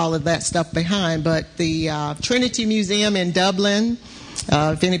left all of that stuff behind. But the Trinity Museum in Dublin,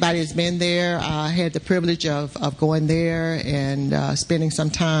 if anybody has been there, I had the privilege of going there and spending some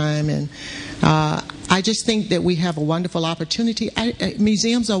time. And I just think that we have a wonderful opportunity.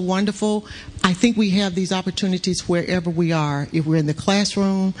 Museums are wonderful. I think we have these opportunities wherever we are. If we're in the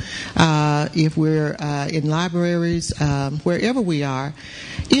classroom, if we're in libraries, wherever we are.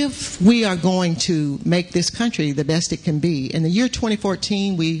 If we are going to make this country the best it can be. In the year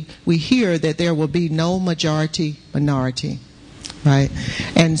 2014, we hear that there will be no majority minority. Right.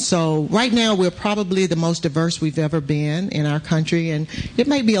 And so right now we're probably the most diverse we've ever been in our country, and it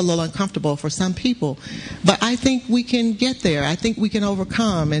may be a little uncomfortable for some people, but I think we can get there. I think we can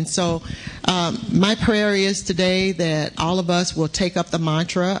overcome. And so my prayer is today that all of us will take up the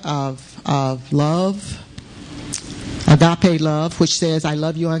mantra of love, agape love, which says, I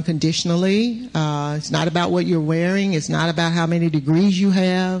love you unconditionally. It's not about what you're wearing. It's not about how many degrees you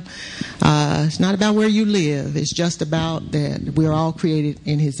have. It's not about where you live. It's just about that we're all created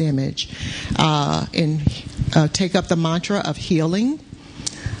in His image. And take up the mantra of healing,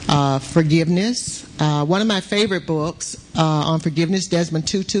 forgiveness. One of my favorite books on forgiveness, Desmond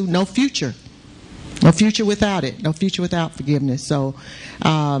Tutu, No Future. No future without it. No future without forgiveness. So,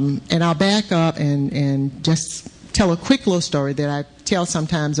 and I'll back up and just tell a quick little story that I tell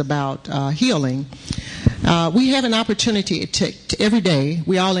sometimes about healing. We have an opportunity to every day.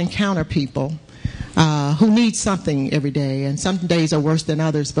 We all encounter people who need something every day, and some days are worse than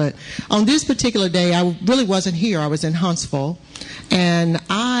others. But on this particular day, I really wasn't here. I was in Huntsville, and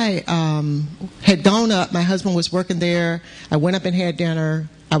I had gone up. My husband was working there. I went up and had dinner.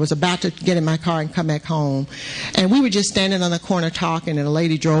 I was about to get in my car and come back home. And we were just standing on the corner talking, and a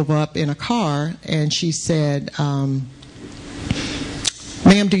lady drove up in a car, and she said,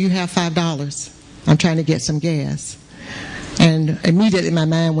 "Ma'am, do you have $5? I'm trying to get some gas." And immediately my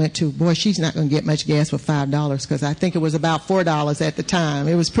mind went to, boy, she's not going to get much gas for $5, because I think it was about $4 at the time.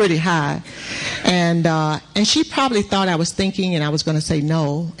 It was pretty high. And she probably thought I was thinking and I was going to say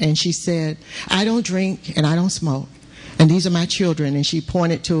no. And she said, "I don't drink and I don't smoke. And these are my children." And she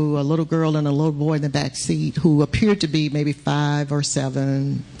pointed to a little girl and a little boy in the back seat who appeared to be maybe 5 or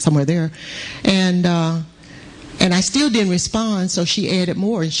 7, somewhere there. And I still didn't respond, so she added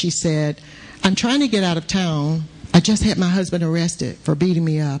more. And she said, "I'm trying to get out of town. I just had my husband arrested for beating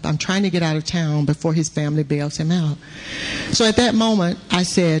me up. I'm trying to get out of town before his family bails him out." So at that moment, I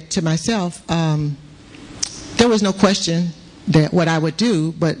said to myself, there was no question that what I would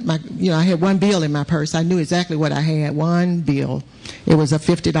do, but I had one bill in my purse. I knew exactly what I had, one bill. It was a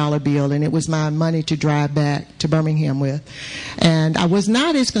 $50 bill, and it was my money to drive back to Birmingham with. And I was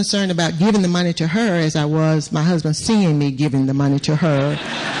not as concerned about giving the money to her as I was my husband seeing me giving the money to her.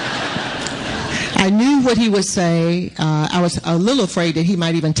 I knew what he would say. I was a little afraid that he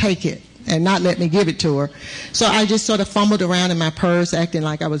might even take it and not let me give it to her. So I just sort of fumbled around in my purse, acting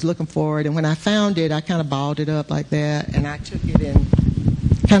like I was looking for it. And when I found it, I kind of balled it up like that, and I took it and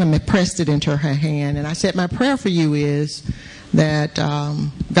kind of pressed it into her hand. And I said, "My prayer for you is that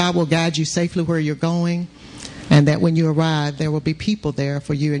God will guide you safely where you're going, and that when you arrive, there will be people there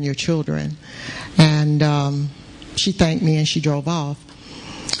for you and your children." And she thanked me and she drove off.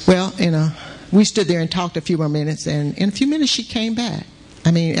 Well, we stood there and talked a few more minutes, and in a few minutes she came back.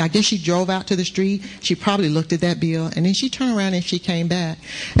 I guess she drove out to the street. She probably looked at that bill, and then she turned around and she came back.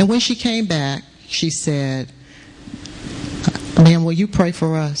 And when she came back, she said, "Ma'am, will you pray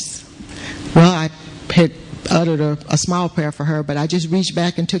for us?" Well, I had uttered a small prayer for her, but I just reached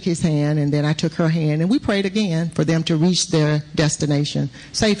back and took his hand, and then I took her hand, and we prayed again for them to reach their destination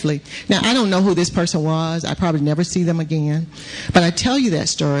safely. Now, I don't know who this person was. I probably never see them again. But I tell you that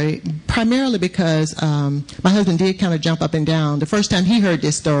story primarily because my husband did kind of jump up and down. The first time he heard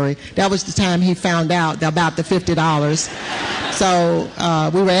this story, that was the time he found out about the $50. So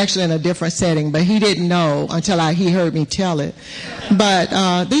we were actually in a different setting, but he didn't know until he heard me tell it.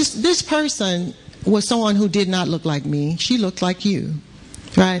 But this person was someone who did not look like me. She looked like you,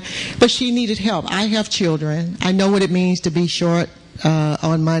 right? But she needed help. I have children. I know what it means to be short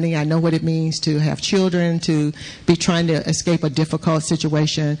on money. I know what it means to have children, to be trying to escape a difficult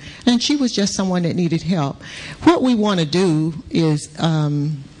situation. And she was just someone that needed help. What we want to do is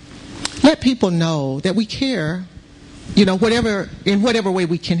let people know that we care, in whatever way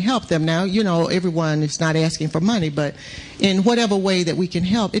we can help them. Now, everyone is not asking for money, but in whatever way that we can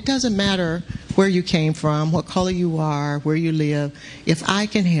help, it doesn't matter where you came from, what color you are, where you live. If I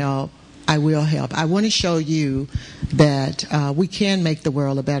can help, I will help. I want to show you that we can make the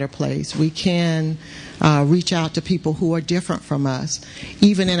world a better place. We can reach out to people who are different from us.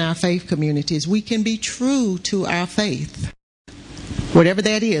 Even in our faith communities, we can be true to our faith. Whatever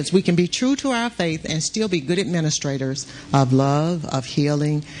that is, we can be true to our faith and still be good administrators of love, of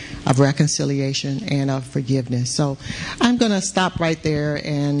healing, of reconciliation, and of forgiveness. So I'm going to stop right there,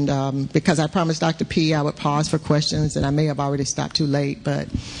 and because I promised Dr. P I would pause for questions, and I may have already stopped too late, but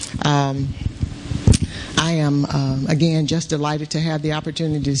I am, again, just delighted to have the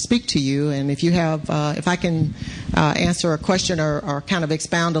opportunity to speak to you. And if you have, if I can answer a question or kind of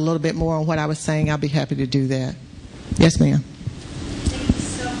expound a little bit more on what I was saying, I'll be happy to do that. Yes, ma'am.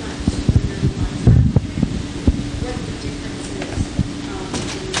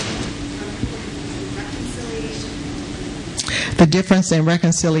 The difference in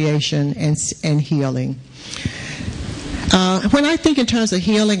reconciliation and healing. When I think in terms of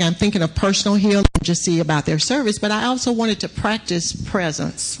healing, I'm thinking of personal healing, just see about their service, but I also wanted to practice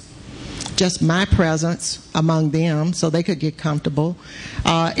presence. Just my presence among them so they could get comfortable.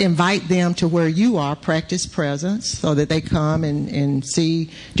 Invite them to where you are, practice presence so that they come and see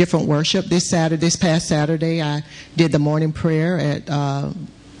different worship. This past Saturday, I did the morning prayer at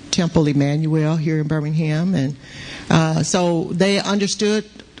Temple Emmanuel here in Birmingham, and so they understood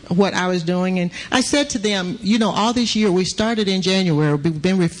what I was doing. And I said to them, all this year, we started in January, we've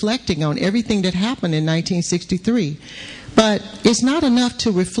been reflecting on everything that happened in 1963, but it's not enough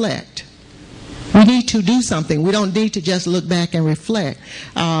to reflect. We need to do something. We don't need to just look back and reflect.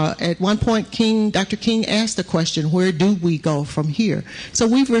 At one point, Dr. King asked the question, where do we go from here? So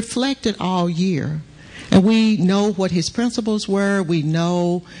we've reflected all year. And we know what his principles were. We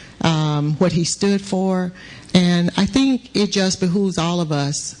know what he stood for. And I think it just behooves all of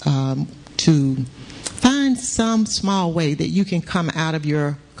us to find some small way that you can come out of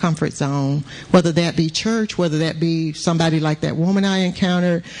your comfort zone, whether that be church, whether that be somebody like that woman I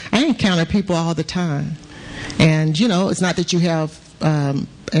encountered. I encounter people all the time. And, it's not that you have an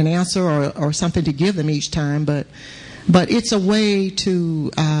answer or something to give them each time, but it's a way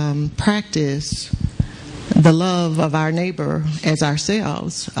to practice the love of our neighbor as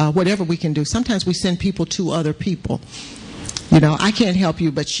ourselves, whatever we can do. Sometimes we send people to other people. I can't help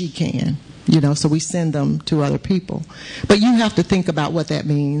you, but she can. So we send them to other people. But you have to think about what that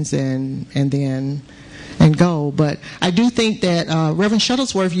means and go. But I do think that Reverend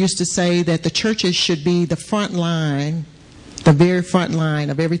Shuttlesworth used to say that the churches should be the front line, the very front line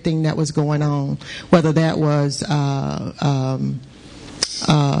of everything that was going on, whether that was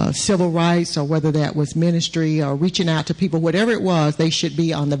civil rights or whether that was ministry or reaching out to people. Whatever it was, they should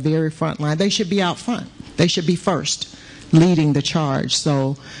be on the very front line. They should be out front. They should be first, leading the charge.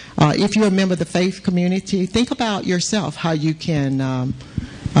 So if you're a member of the faith community, think about yourself, how you can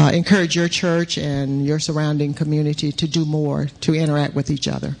encourage your church and your surrounding community to do more, to interact with each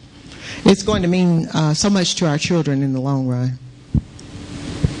other. It's going to mean so much to our children in the long run.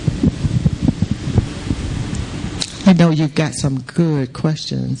 I know you've got some good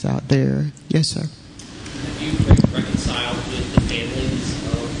questions out there. Yes, sir. Have you reconciled with the families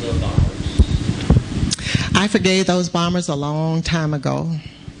of the bombers? I forgave those bombers a long time ago.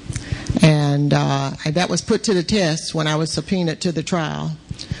 And that was put to the test when I was subpoenaed to the trial.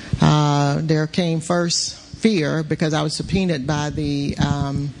 There came first fear because I was subpoenaed by the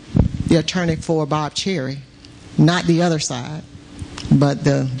attorney for Bob Cherry, not the other side, but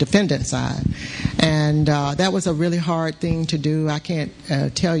the defendant side. And that was a really hard thing to do. I can't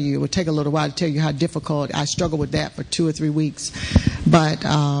tell you. It would take a little while to tell you how difficult. I struggled with that for 2 or 3 weeks. But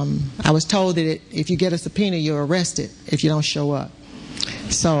I was told that if you get a subpoena, you're arrested if you don't show up.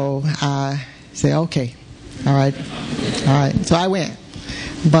 So I said, okay, all right. So I went.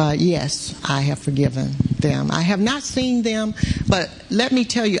 But yes, I have forgiven them. I have not seen them, but let me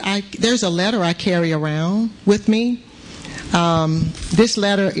tell you, there's a letter I carry around with me. This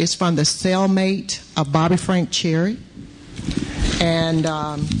letter is from the cellmate of Bobby Frank Cherry. And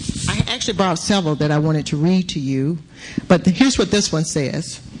I actually brought several that I wanted to read to you. But here's what this one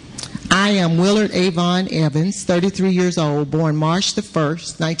says. I am Willard Avon Evans, 33 years old, born March the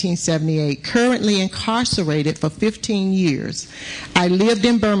 1st, 1978, currently incarcerated for 15 years. I lived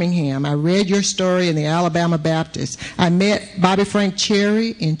in Birmingham. I read your story in the Alabama Baptist. I met Bobby Frank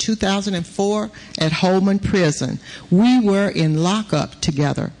Cherry in 2004 at Holman Prison. We were in lockup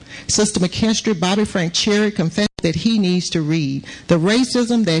together. Sister McKinstry, Bobby Frank Cherry confessed that he needs to read. The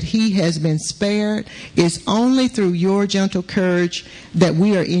racism that he has been spared is only through your gentle courage that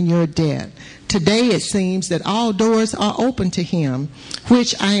we are in your debt. Today it seems that all doors are open to him,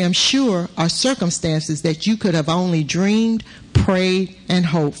 which I am sure are circumstances that you could have only dreamed, prayed, and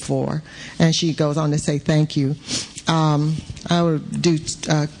hoped for. And she goes on to say thank you. I will do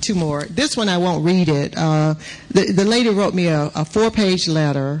 2 more. This one I won't read it. The lady wrote me a 4-page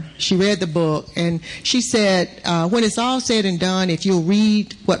letter. She read the book, and she said, when it's all said and done, if you'll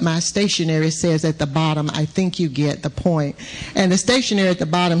read what my stationery says at the bottom, I think you get the point. And the stationery at the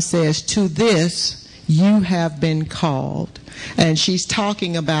bottom says, to this you have been called. And she's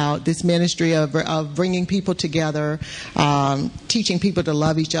talking about this ministry of bringing people together, teaching people to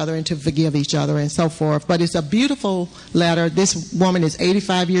love each other and to forgive each other and so forth. But it's a beautiful letter. This woman is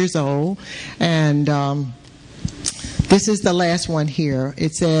 85 years old, and this is the last one here.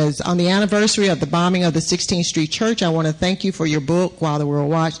 It says, on the anniversary of the bombing of the 16th Street Church, I want to thank you for your book, While the World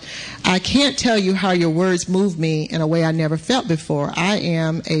Watched. I can't tell you how your words moved me in a way I never felt before. I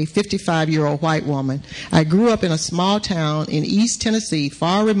am a 55-year-old white woman. I grew up in a small town in East Tennessee,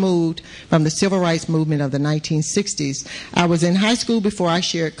 far removed from the civil rights movement of the 1960s. I was in high school before I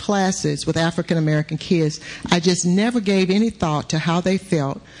shared classes with African-American kids. I just never gave any thought to how they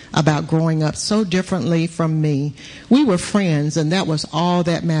felt about growing up so differently from me. We were friends, and that was all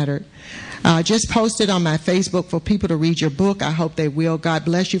that mattered. Just posted on my Facebook for people to read your book. I hope they will. God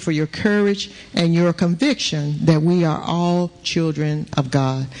bless you for your courage and your conviction that we are all children of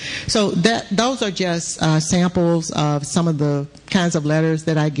God. So those are just samples of some of the kinds of letters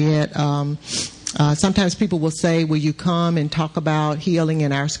that I get. Sometimes people will say, will you come and talk about healing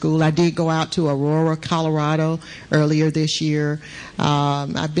in our school? I did go out to Aurora, Colorado earlier this year.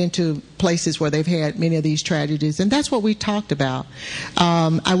 I've been to places where they've had many of these tragedies, and that's what we talked about.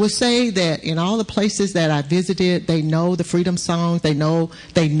 I would say that in all the places that I visited, they know the freedom songs. They know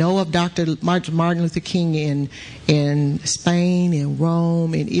of Dr. Martin Luther King in Spain, in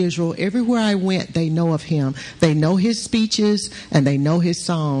Rome, in Israel. Everywhere I went, they know of him. They know his speeches, and they know his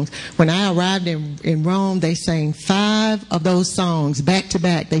songs. When I arrived in in Rome, they sang 5 of those songs back to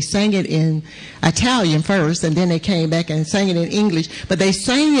back. They sang it in Italian first, and then they came back and sang it in English. But they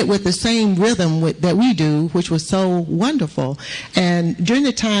sang it with the same rhythm that we do, which was so wonderful. And during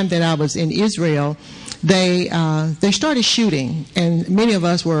the time that I was in Israel, they started shooting, and many of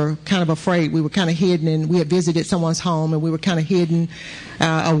us were kind of afraid. We were kind of hidden, and we had visited someone's home, and we were kind of hidden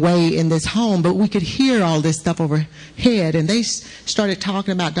away in this home, but we could hear all this stuff overhead, and they started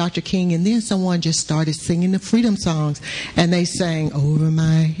talking about Dr. King, and then someone just started singing the freedom songs, and they sang, "Over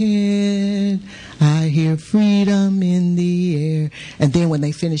my head, I hear freedom in the air." And then when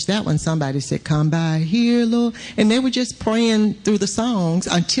they finished that one, somebody said, "Come by here, Lord," and they were just praying through the songs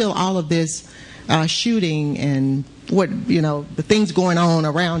until all of this shooting and the things going on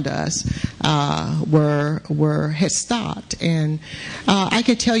around us had stopped. And I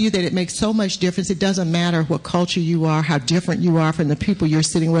can tell you that it makes so much difference. It doesn't matter what culture you are, how different you are from the people you're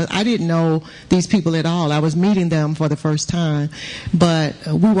sitting with. I didn't know these people at all. I was meeting them for the first time, but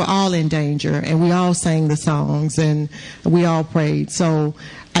we were all in danger, and we all sang the songs, and we all prayed. So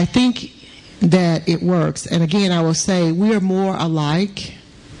I think that it works. And again, I will say we are more alike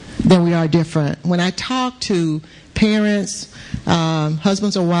than we are different. When I talk to parents,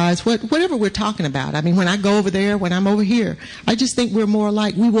 husbands or wives, whatever we're talking about, I mean, when I go over there, when I'm over here, I just think we're more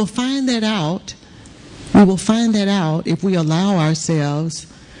alike. We will find that out. We will find that out if we allow ourselves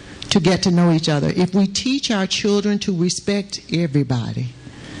to get to know each other. If we teach our children to respect everybody.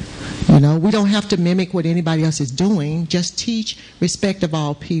 We don't have to mimic what anybody else is doing. Just teach respect of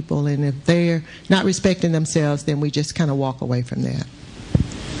all people. And if they're not respecting themselves, then we just kind of walk away from that.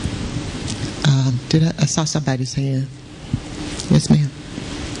 I saw somebody's hand. Yes, ma'am.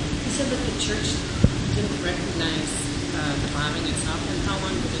 You said that the church didn't recognize the bombing itself, and how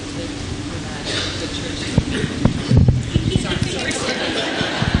long did it take for the church? Sorry.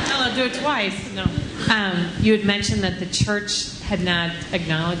 I'll do it twice. No. You had mentioned that the church had not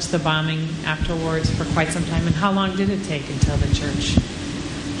acknowledged the bombing afterwards for quite some time. And how long did it take until the church?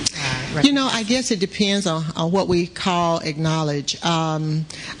 I guess it depends on what we call acknowledge.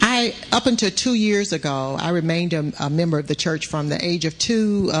 Up until 2 years ago, I remained a member of the church from the age of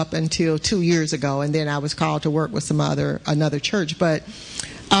 2 up until 2 years ago, and then I was called to work with another church. But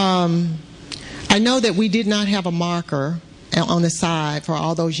I know that we did not have a marker on the side for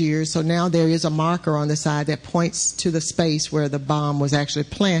all those years, so now there is a marker on the side that points to the space where the bomb was actually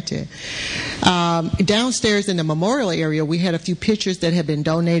planted. Downstairs in the memorial area, we had a few pictures that had been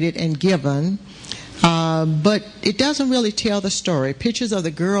donated and given, but it doesn't really tell the story. Pictures of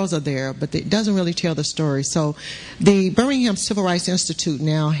the girls are there, but it doesn't really tell the story. So the Birmingham Civil Rights Institute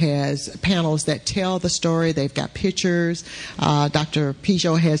now has panels that tell the story. They've got pictures. Dr.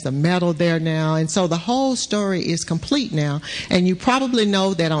 Pichot has the medal there now. And so the whole story is complete now. And you probably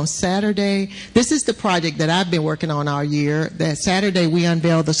know that on Saturday, this is the project that I've been working on all year, that Saturday we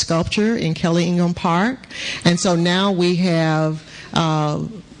unveiled the sculpture in Kelly Ingram Park. And so now we have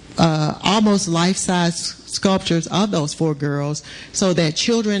almost life-size sculptures of those 4 girls so that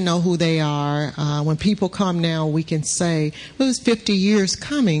children know who they are. When people come now, we can say, it was 50 years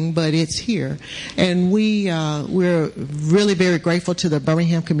coming, but it's here. And we're really very grateful to the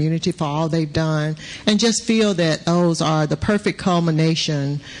Birmingham community for all they've done, and just feel that those are the perfect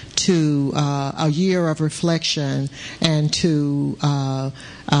culmination to a year of reflection and to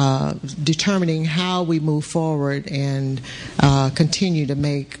determining how we move forward and continue to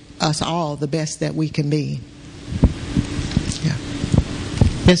make us all the best that we can be. Yeah.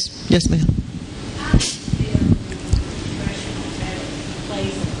 Yes, ma'am. How do you feel the congressional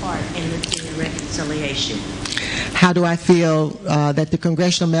plays a part in the reconciliation? How do I feel that the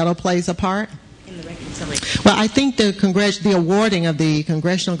Congressional Medal plays a part? In the reconciliation. Well, I think the awarding of the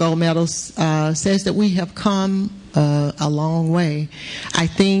Congressional Gold Medals says that we have come a long way. I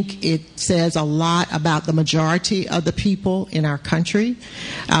think it says a lot about the majority of the people in our country.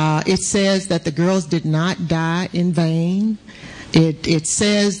 It says that the girls did not die in vain. It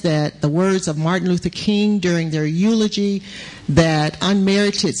says that the words of Martin Luther King during their eulogy, that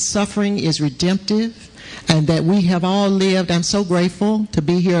unmerited suffering is redemptive, and that we have all lived. I'm so grateful to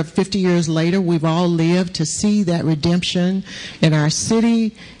be here 50 years later. We've all lived to see that redemption in our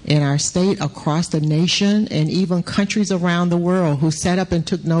city, in our state, across the nation, and even countries around the world who sat up and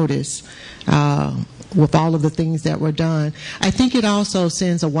took notice with all of the things that were done. I think it also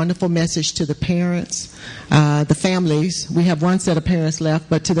sends a wonderful message to the parents, the families. We have one set of parents left,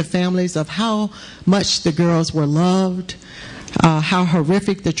 but to the families of how much the girls were loved, how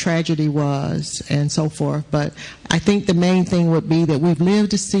horrific the tragedy was and so forth. But I think the main thing would be that we've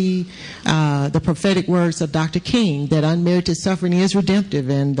lived to see the prophetic words of Dr. King, that unmerited suffering is redemptive,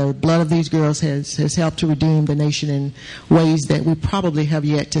 and the blood of these girls has helped to redeem the nation in ways that we probably have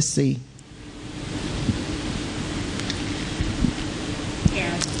yet to see.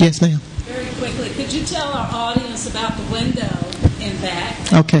 Karen. Yes, ma'am. Very quickly, could you tell our audience about the window in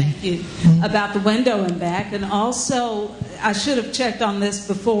back? Okay. Thank you. About the window in back. And also, I should have checked on this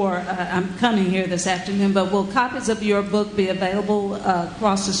before. I'm coming here this afternoon, but will copies of your book be available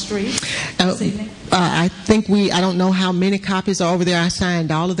across the street this evening? I think I don't know how many copies are over there. I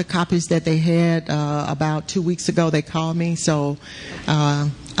signed all of the copies that they had about 2 weeks ago. They called me. So,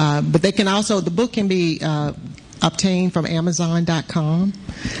 but they can also, the book can be obtained from Amazon.com,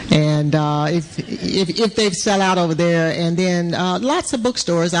 and if they sell out over there, and then lots of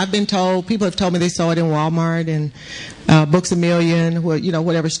bookstores. I've been told, people have told me they saw it in Walmart and Books A Million,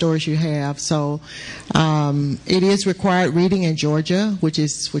 whatever stores you have. So it is required reading in Georgia, which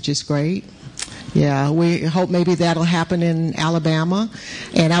is great. Yeah, we hope maybe that'll happen in Alabama.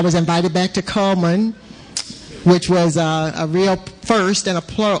 And I was invited back to Coleman, which was a real first and a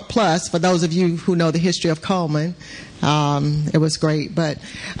plus for those of you who know the history of Coleman. It was great. But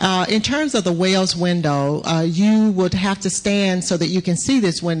in terms of the Wales window, you would have to stand so that you can see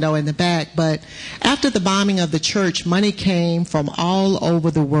this window in the back. But after the bombing of the church, money came from all over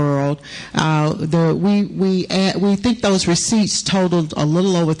the world. We think those receipts totaled a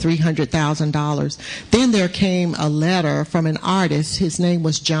little over $300,000. Then there came a letter from an artist. His name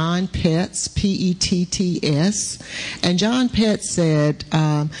was John Petts, Petts. And John Petts said,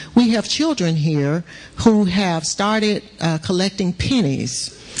 we have children here who have started collecting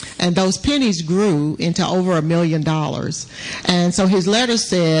pennies, and those pennies grew into over $1 million. And so his letter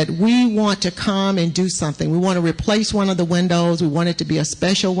said, we want to come and do something. We want to replace one of the windows. We want it to be a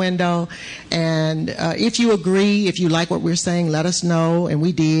special window. And if you agree, if you like what we're saying, let us know. And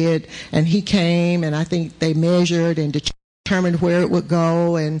we did. And he came, and I think they measured and determined where it would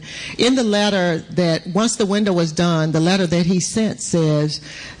go. And in the letter, that once the window was done, the letter that he sent says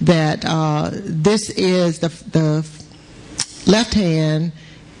that this is the left hand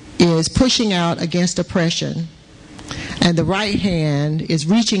is pushing out against oppression, and the right hand is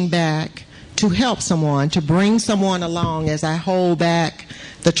reaching back to help someone, to bring someone along. As I hold back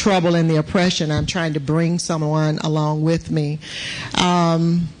the trouble and the oppression, I'm trying to bring someone along with me.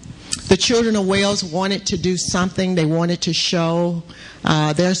 The children of Wales wanted to do something. They wanted to show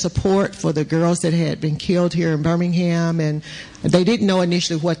their support for the girls that had been killed here in Birmingham, and they didn't know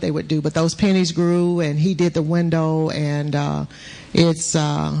initially what they would do, but those pennies grew, and he did the window, and it's,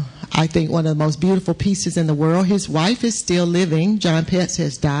 I think, one of the most beautiful pieces in the world. His wife is still living. John Petts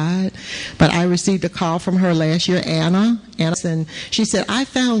has died, but I received a call from her last year, Anna, and she said, I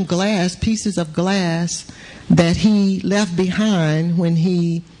found pieces of glass that he left behind when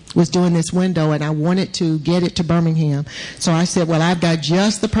he was doing this window, and I wanted to get it to Birmingham. So I said, well, I've got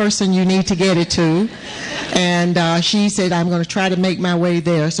just the person you need to get it to. And she said, I'm going to try to make my way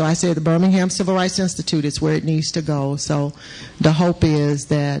there. So I said, the Birmingham Civil Rights Institute is where it needs to go. So the hope is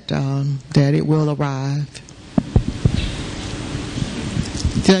that that it will arrive.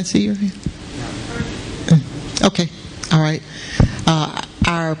 Did I see your hand? Okay. All right.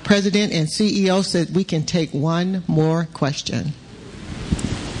 Our president and CEO said we can take one more question.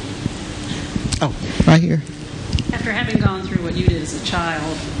 Oh, right here. After having gone through what you did as a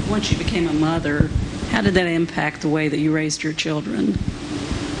child, once you became a mother, how did that impact the way that you raised your children?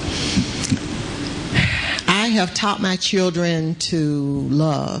 I have taught my children to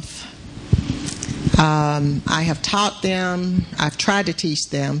love. I have taught them, I've tried to teach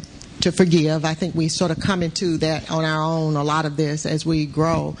them to forgive. I think we sort of come into that on our own, a lot of this, as we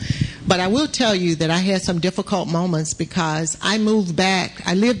grow. But I will tell you that I had some difficult moments because I moved back.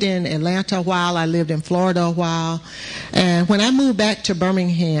 I lived in Atlanta a while. I lived in Florida a while. And when I moved back to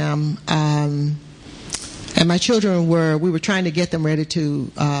Birmingham, and my children we were trying to get them ready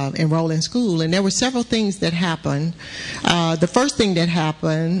to enroll in school, and there were several things that happened. The first thing that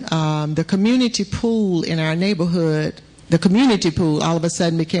happened, the community pool in our neighborhood, the community pool all of a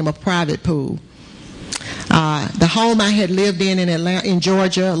sudden became a private pool. The home I had lived in Atlanta, in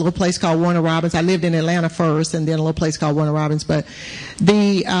Georgia, a little place called Warner Robins. I lived in Atlanta first, and then a little place called Warner Robins. But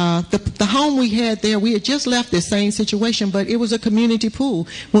the home we had there, we had just left this same situation, but it was a community pool.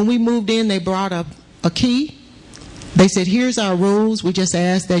 When we moved in, they brought a key. They said, here's our rules. We just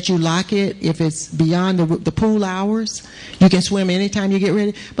ask that you lock it if it's beyond the pool hours. You can swim anytime you get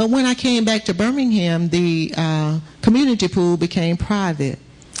ready. But when I came back to Birmingham, the community pool became private.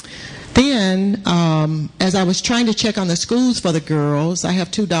 Then, as I was trying to check on the schools for the girls, I have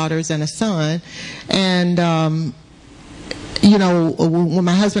 2 daughters and a son, and when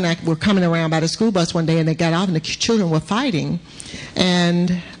my husband and I were coming around by the school bus one day, and they got off and the children were fighting,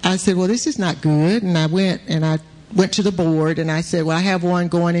 and I said, well, this is not good. And I went to the board, and I said, well, I have one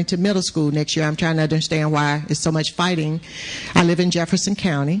going into middle school next year. I'm trying to understand why there's so much fighting. I live in Jefferson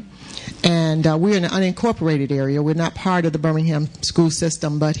County, and we're in an unincorporated area. We're not part of the Birmingham school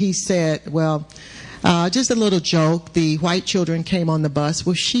system. But he said, well, just a little joke, the white children came on the bus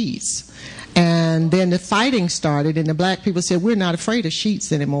with sheets. And then the fighting started, and the black people said, we're not afraid of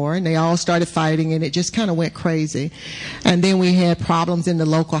sheets anymore. And they all started fighting, and it just kind of went crazy. And then we had problems in the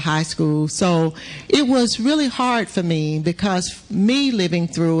local high school. So it was really hard for me, because me living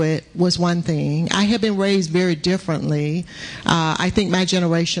through it was one thing. I had been raised very differently. I think my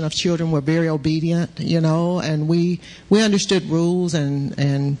generation of children were very obedient, and we understood rules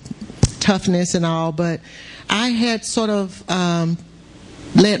and toughness and all. But I had sort of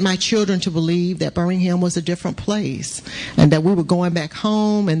led my children to believe that Birmingham was a different place, and that we were going back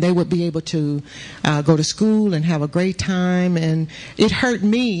home, and they would be able to go to school and have a great time. And it hurt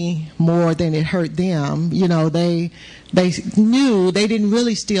me more than it hurt them. They knew they didn't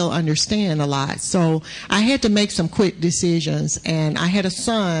really still understand a lot. So I had to make some quick decisions. And I had a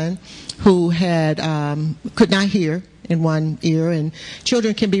son who had could not hear in one ear, and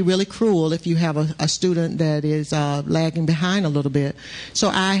children can be really cruel if you have a student that is lagging behind a little bit. So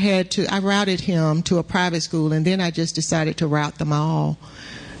I routed him to a private school, and then I just decided to route them all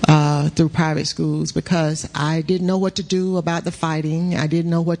through private schools, because I didn't know what to do about the fighting. I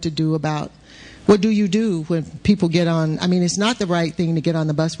didn't know what to do about what do you do when people get on. I mean, it's not the right thing to get on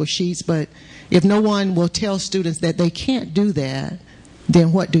the bus with sheets, but if no one will tell students that they can't do that,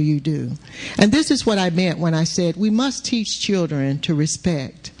 then what do you do? And this is what I meant when I said we must teach children to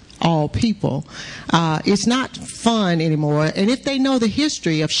respect all people. It's not fun anymore. And if they know the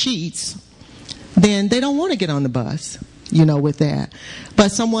history of sheets, then they don't want to get on the bus, with that. But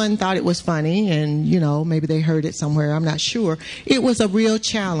someone thought it was funny, and, maybe they heard it somewhere. I'm not sure. It was a real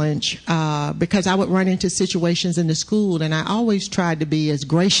challenge because I would run into situations in the school, and I always tried to be as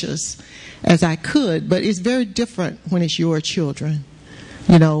gracious as I could. But it's very different when it's your children.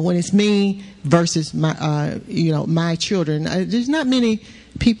 When it's me versus my children, there's not many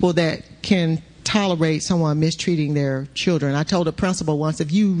people that can tolerate someone mistreating their children. I told a principal once,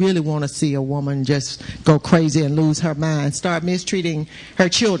 if you really want to see a woman just go crazy and lose her mind, start mistreating her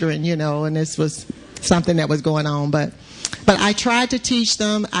children, and this was something that was going on. But I tried to teach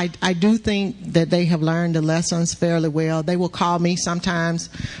them. I do think that they have learned the lessons fairly well. They will call me sometimes.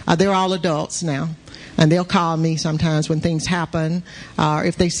 They're all adults now. And they'll call me sometimes when things happen. Or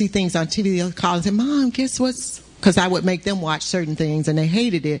if they see things on TV, they'll call and say, Mom, guess what's... Because I would make them watch certain things, and they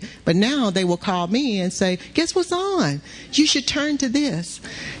hated it. But now they will call me and say, guess what's on? You should turn to this.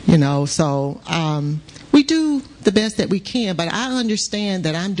 So we do the best that we can. But I understand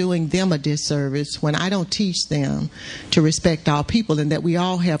that I'm doing them a disservice when I don't teach them to respect all people, and that we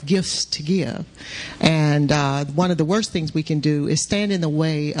all have gifts to give. And one of the worst things we can do is stand in the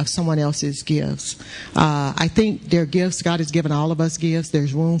way of someone else's gifts. I think their gifts, God has given all of us gifts.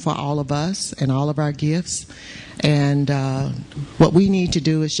 There's room for all of us and all of our gifts. And what we need to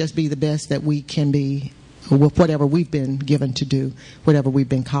do is just be the best that we can be with whatever we've been given to do, whatever we've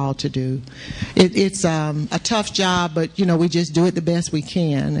been called to do. It's a tough job, but, we just do it the best we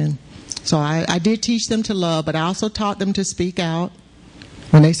can. And so I did teach them to love, but I also taught them to speak out.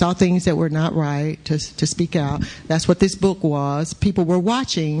 When they saw things that were not right, to speak out. That's what this book was. People were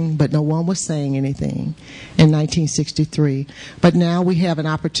watching, but no one was saying anything in 1963. But now we have an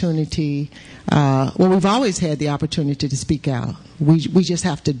opportunity. We've always had the opportunity to speak out. We just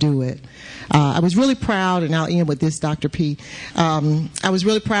have to do it. I was really proud, and I'll end with this, Dr. P. I was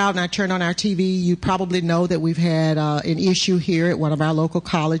really proud, and I turned on our TV. You probably know that we've had an issue here at one of our local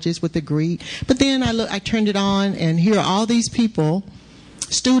colleges with the Greek. But then I turned it on, and here are all these people,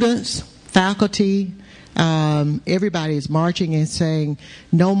 students, faculty, everybody is marching and saying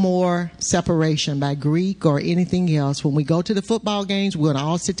no more separation by Greek or anything else. When we go to the football games, we're going to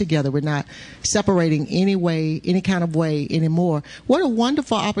all sit together. We're not separating any kind of way anymore. What a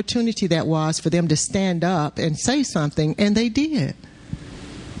wonderful opportunity that was for them to stand up and say something, and they did.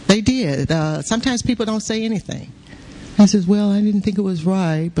 They did. Sometimes people don't say anything. I says, well, I didn't think it was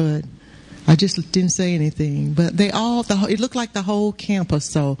right, but I just didn't say anything. But it looked like the whole campus.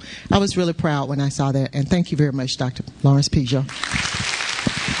 So I was really proud when I saw that. And thank you very much, Dr. Lawrence Pijo.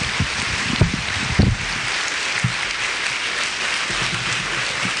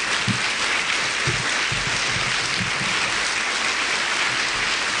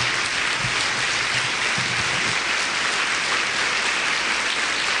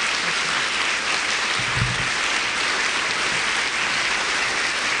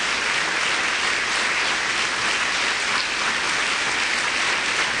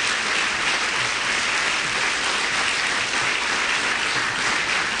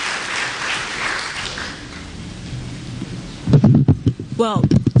 Well,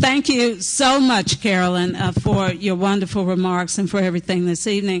 thank you so much, Carolyn, for your wonderful remarks and for everything this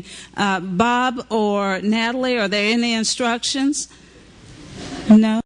evening. Bob or Natalie, are there any instructions? No?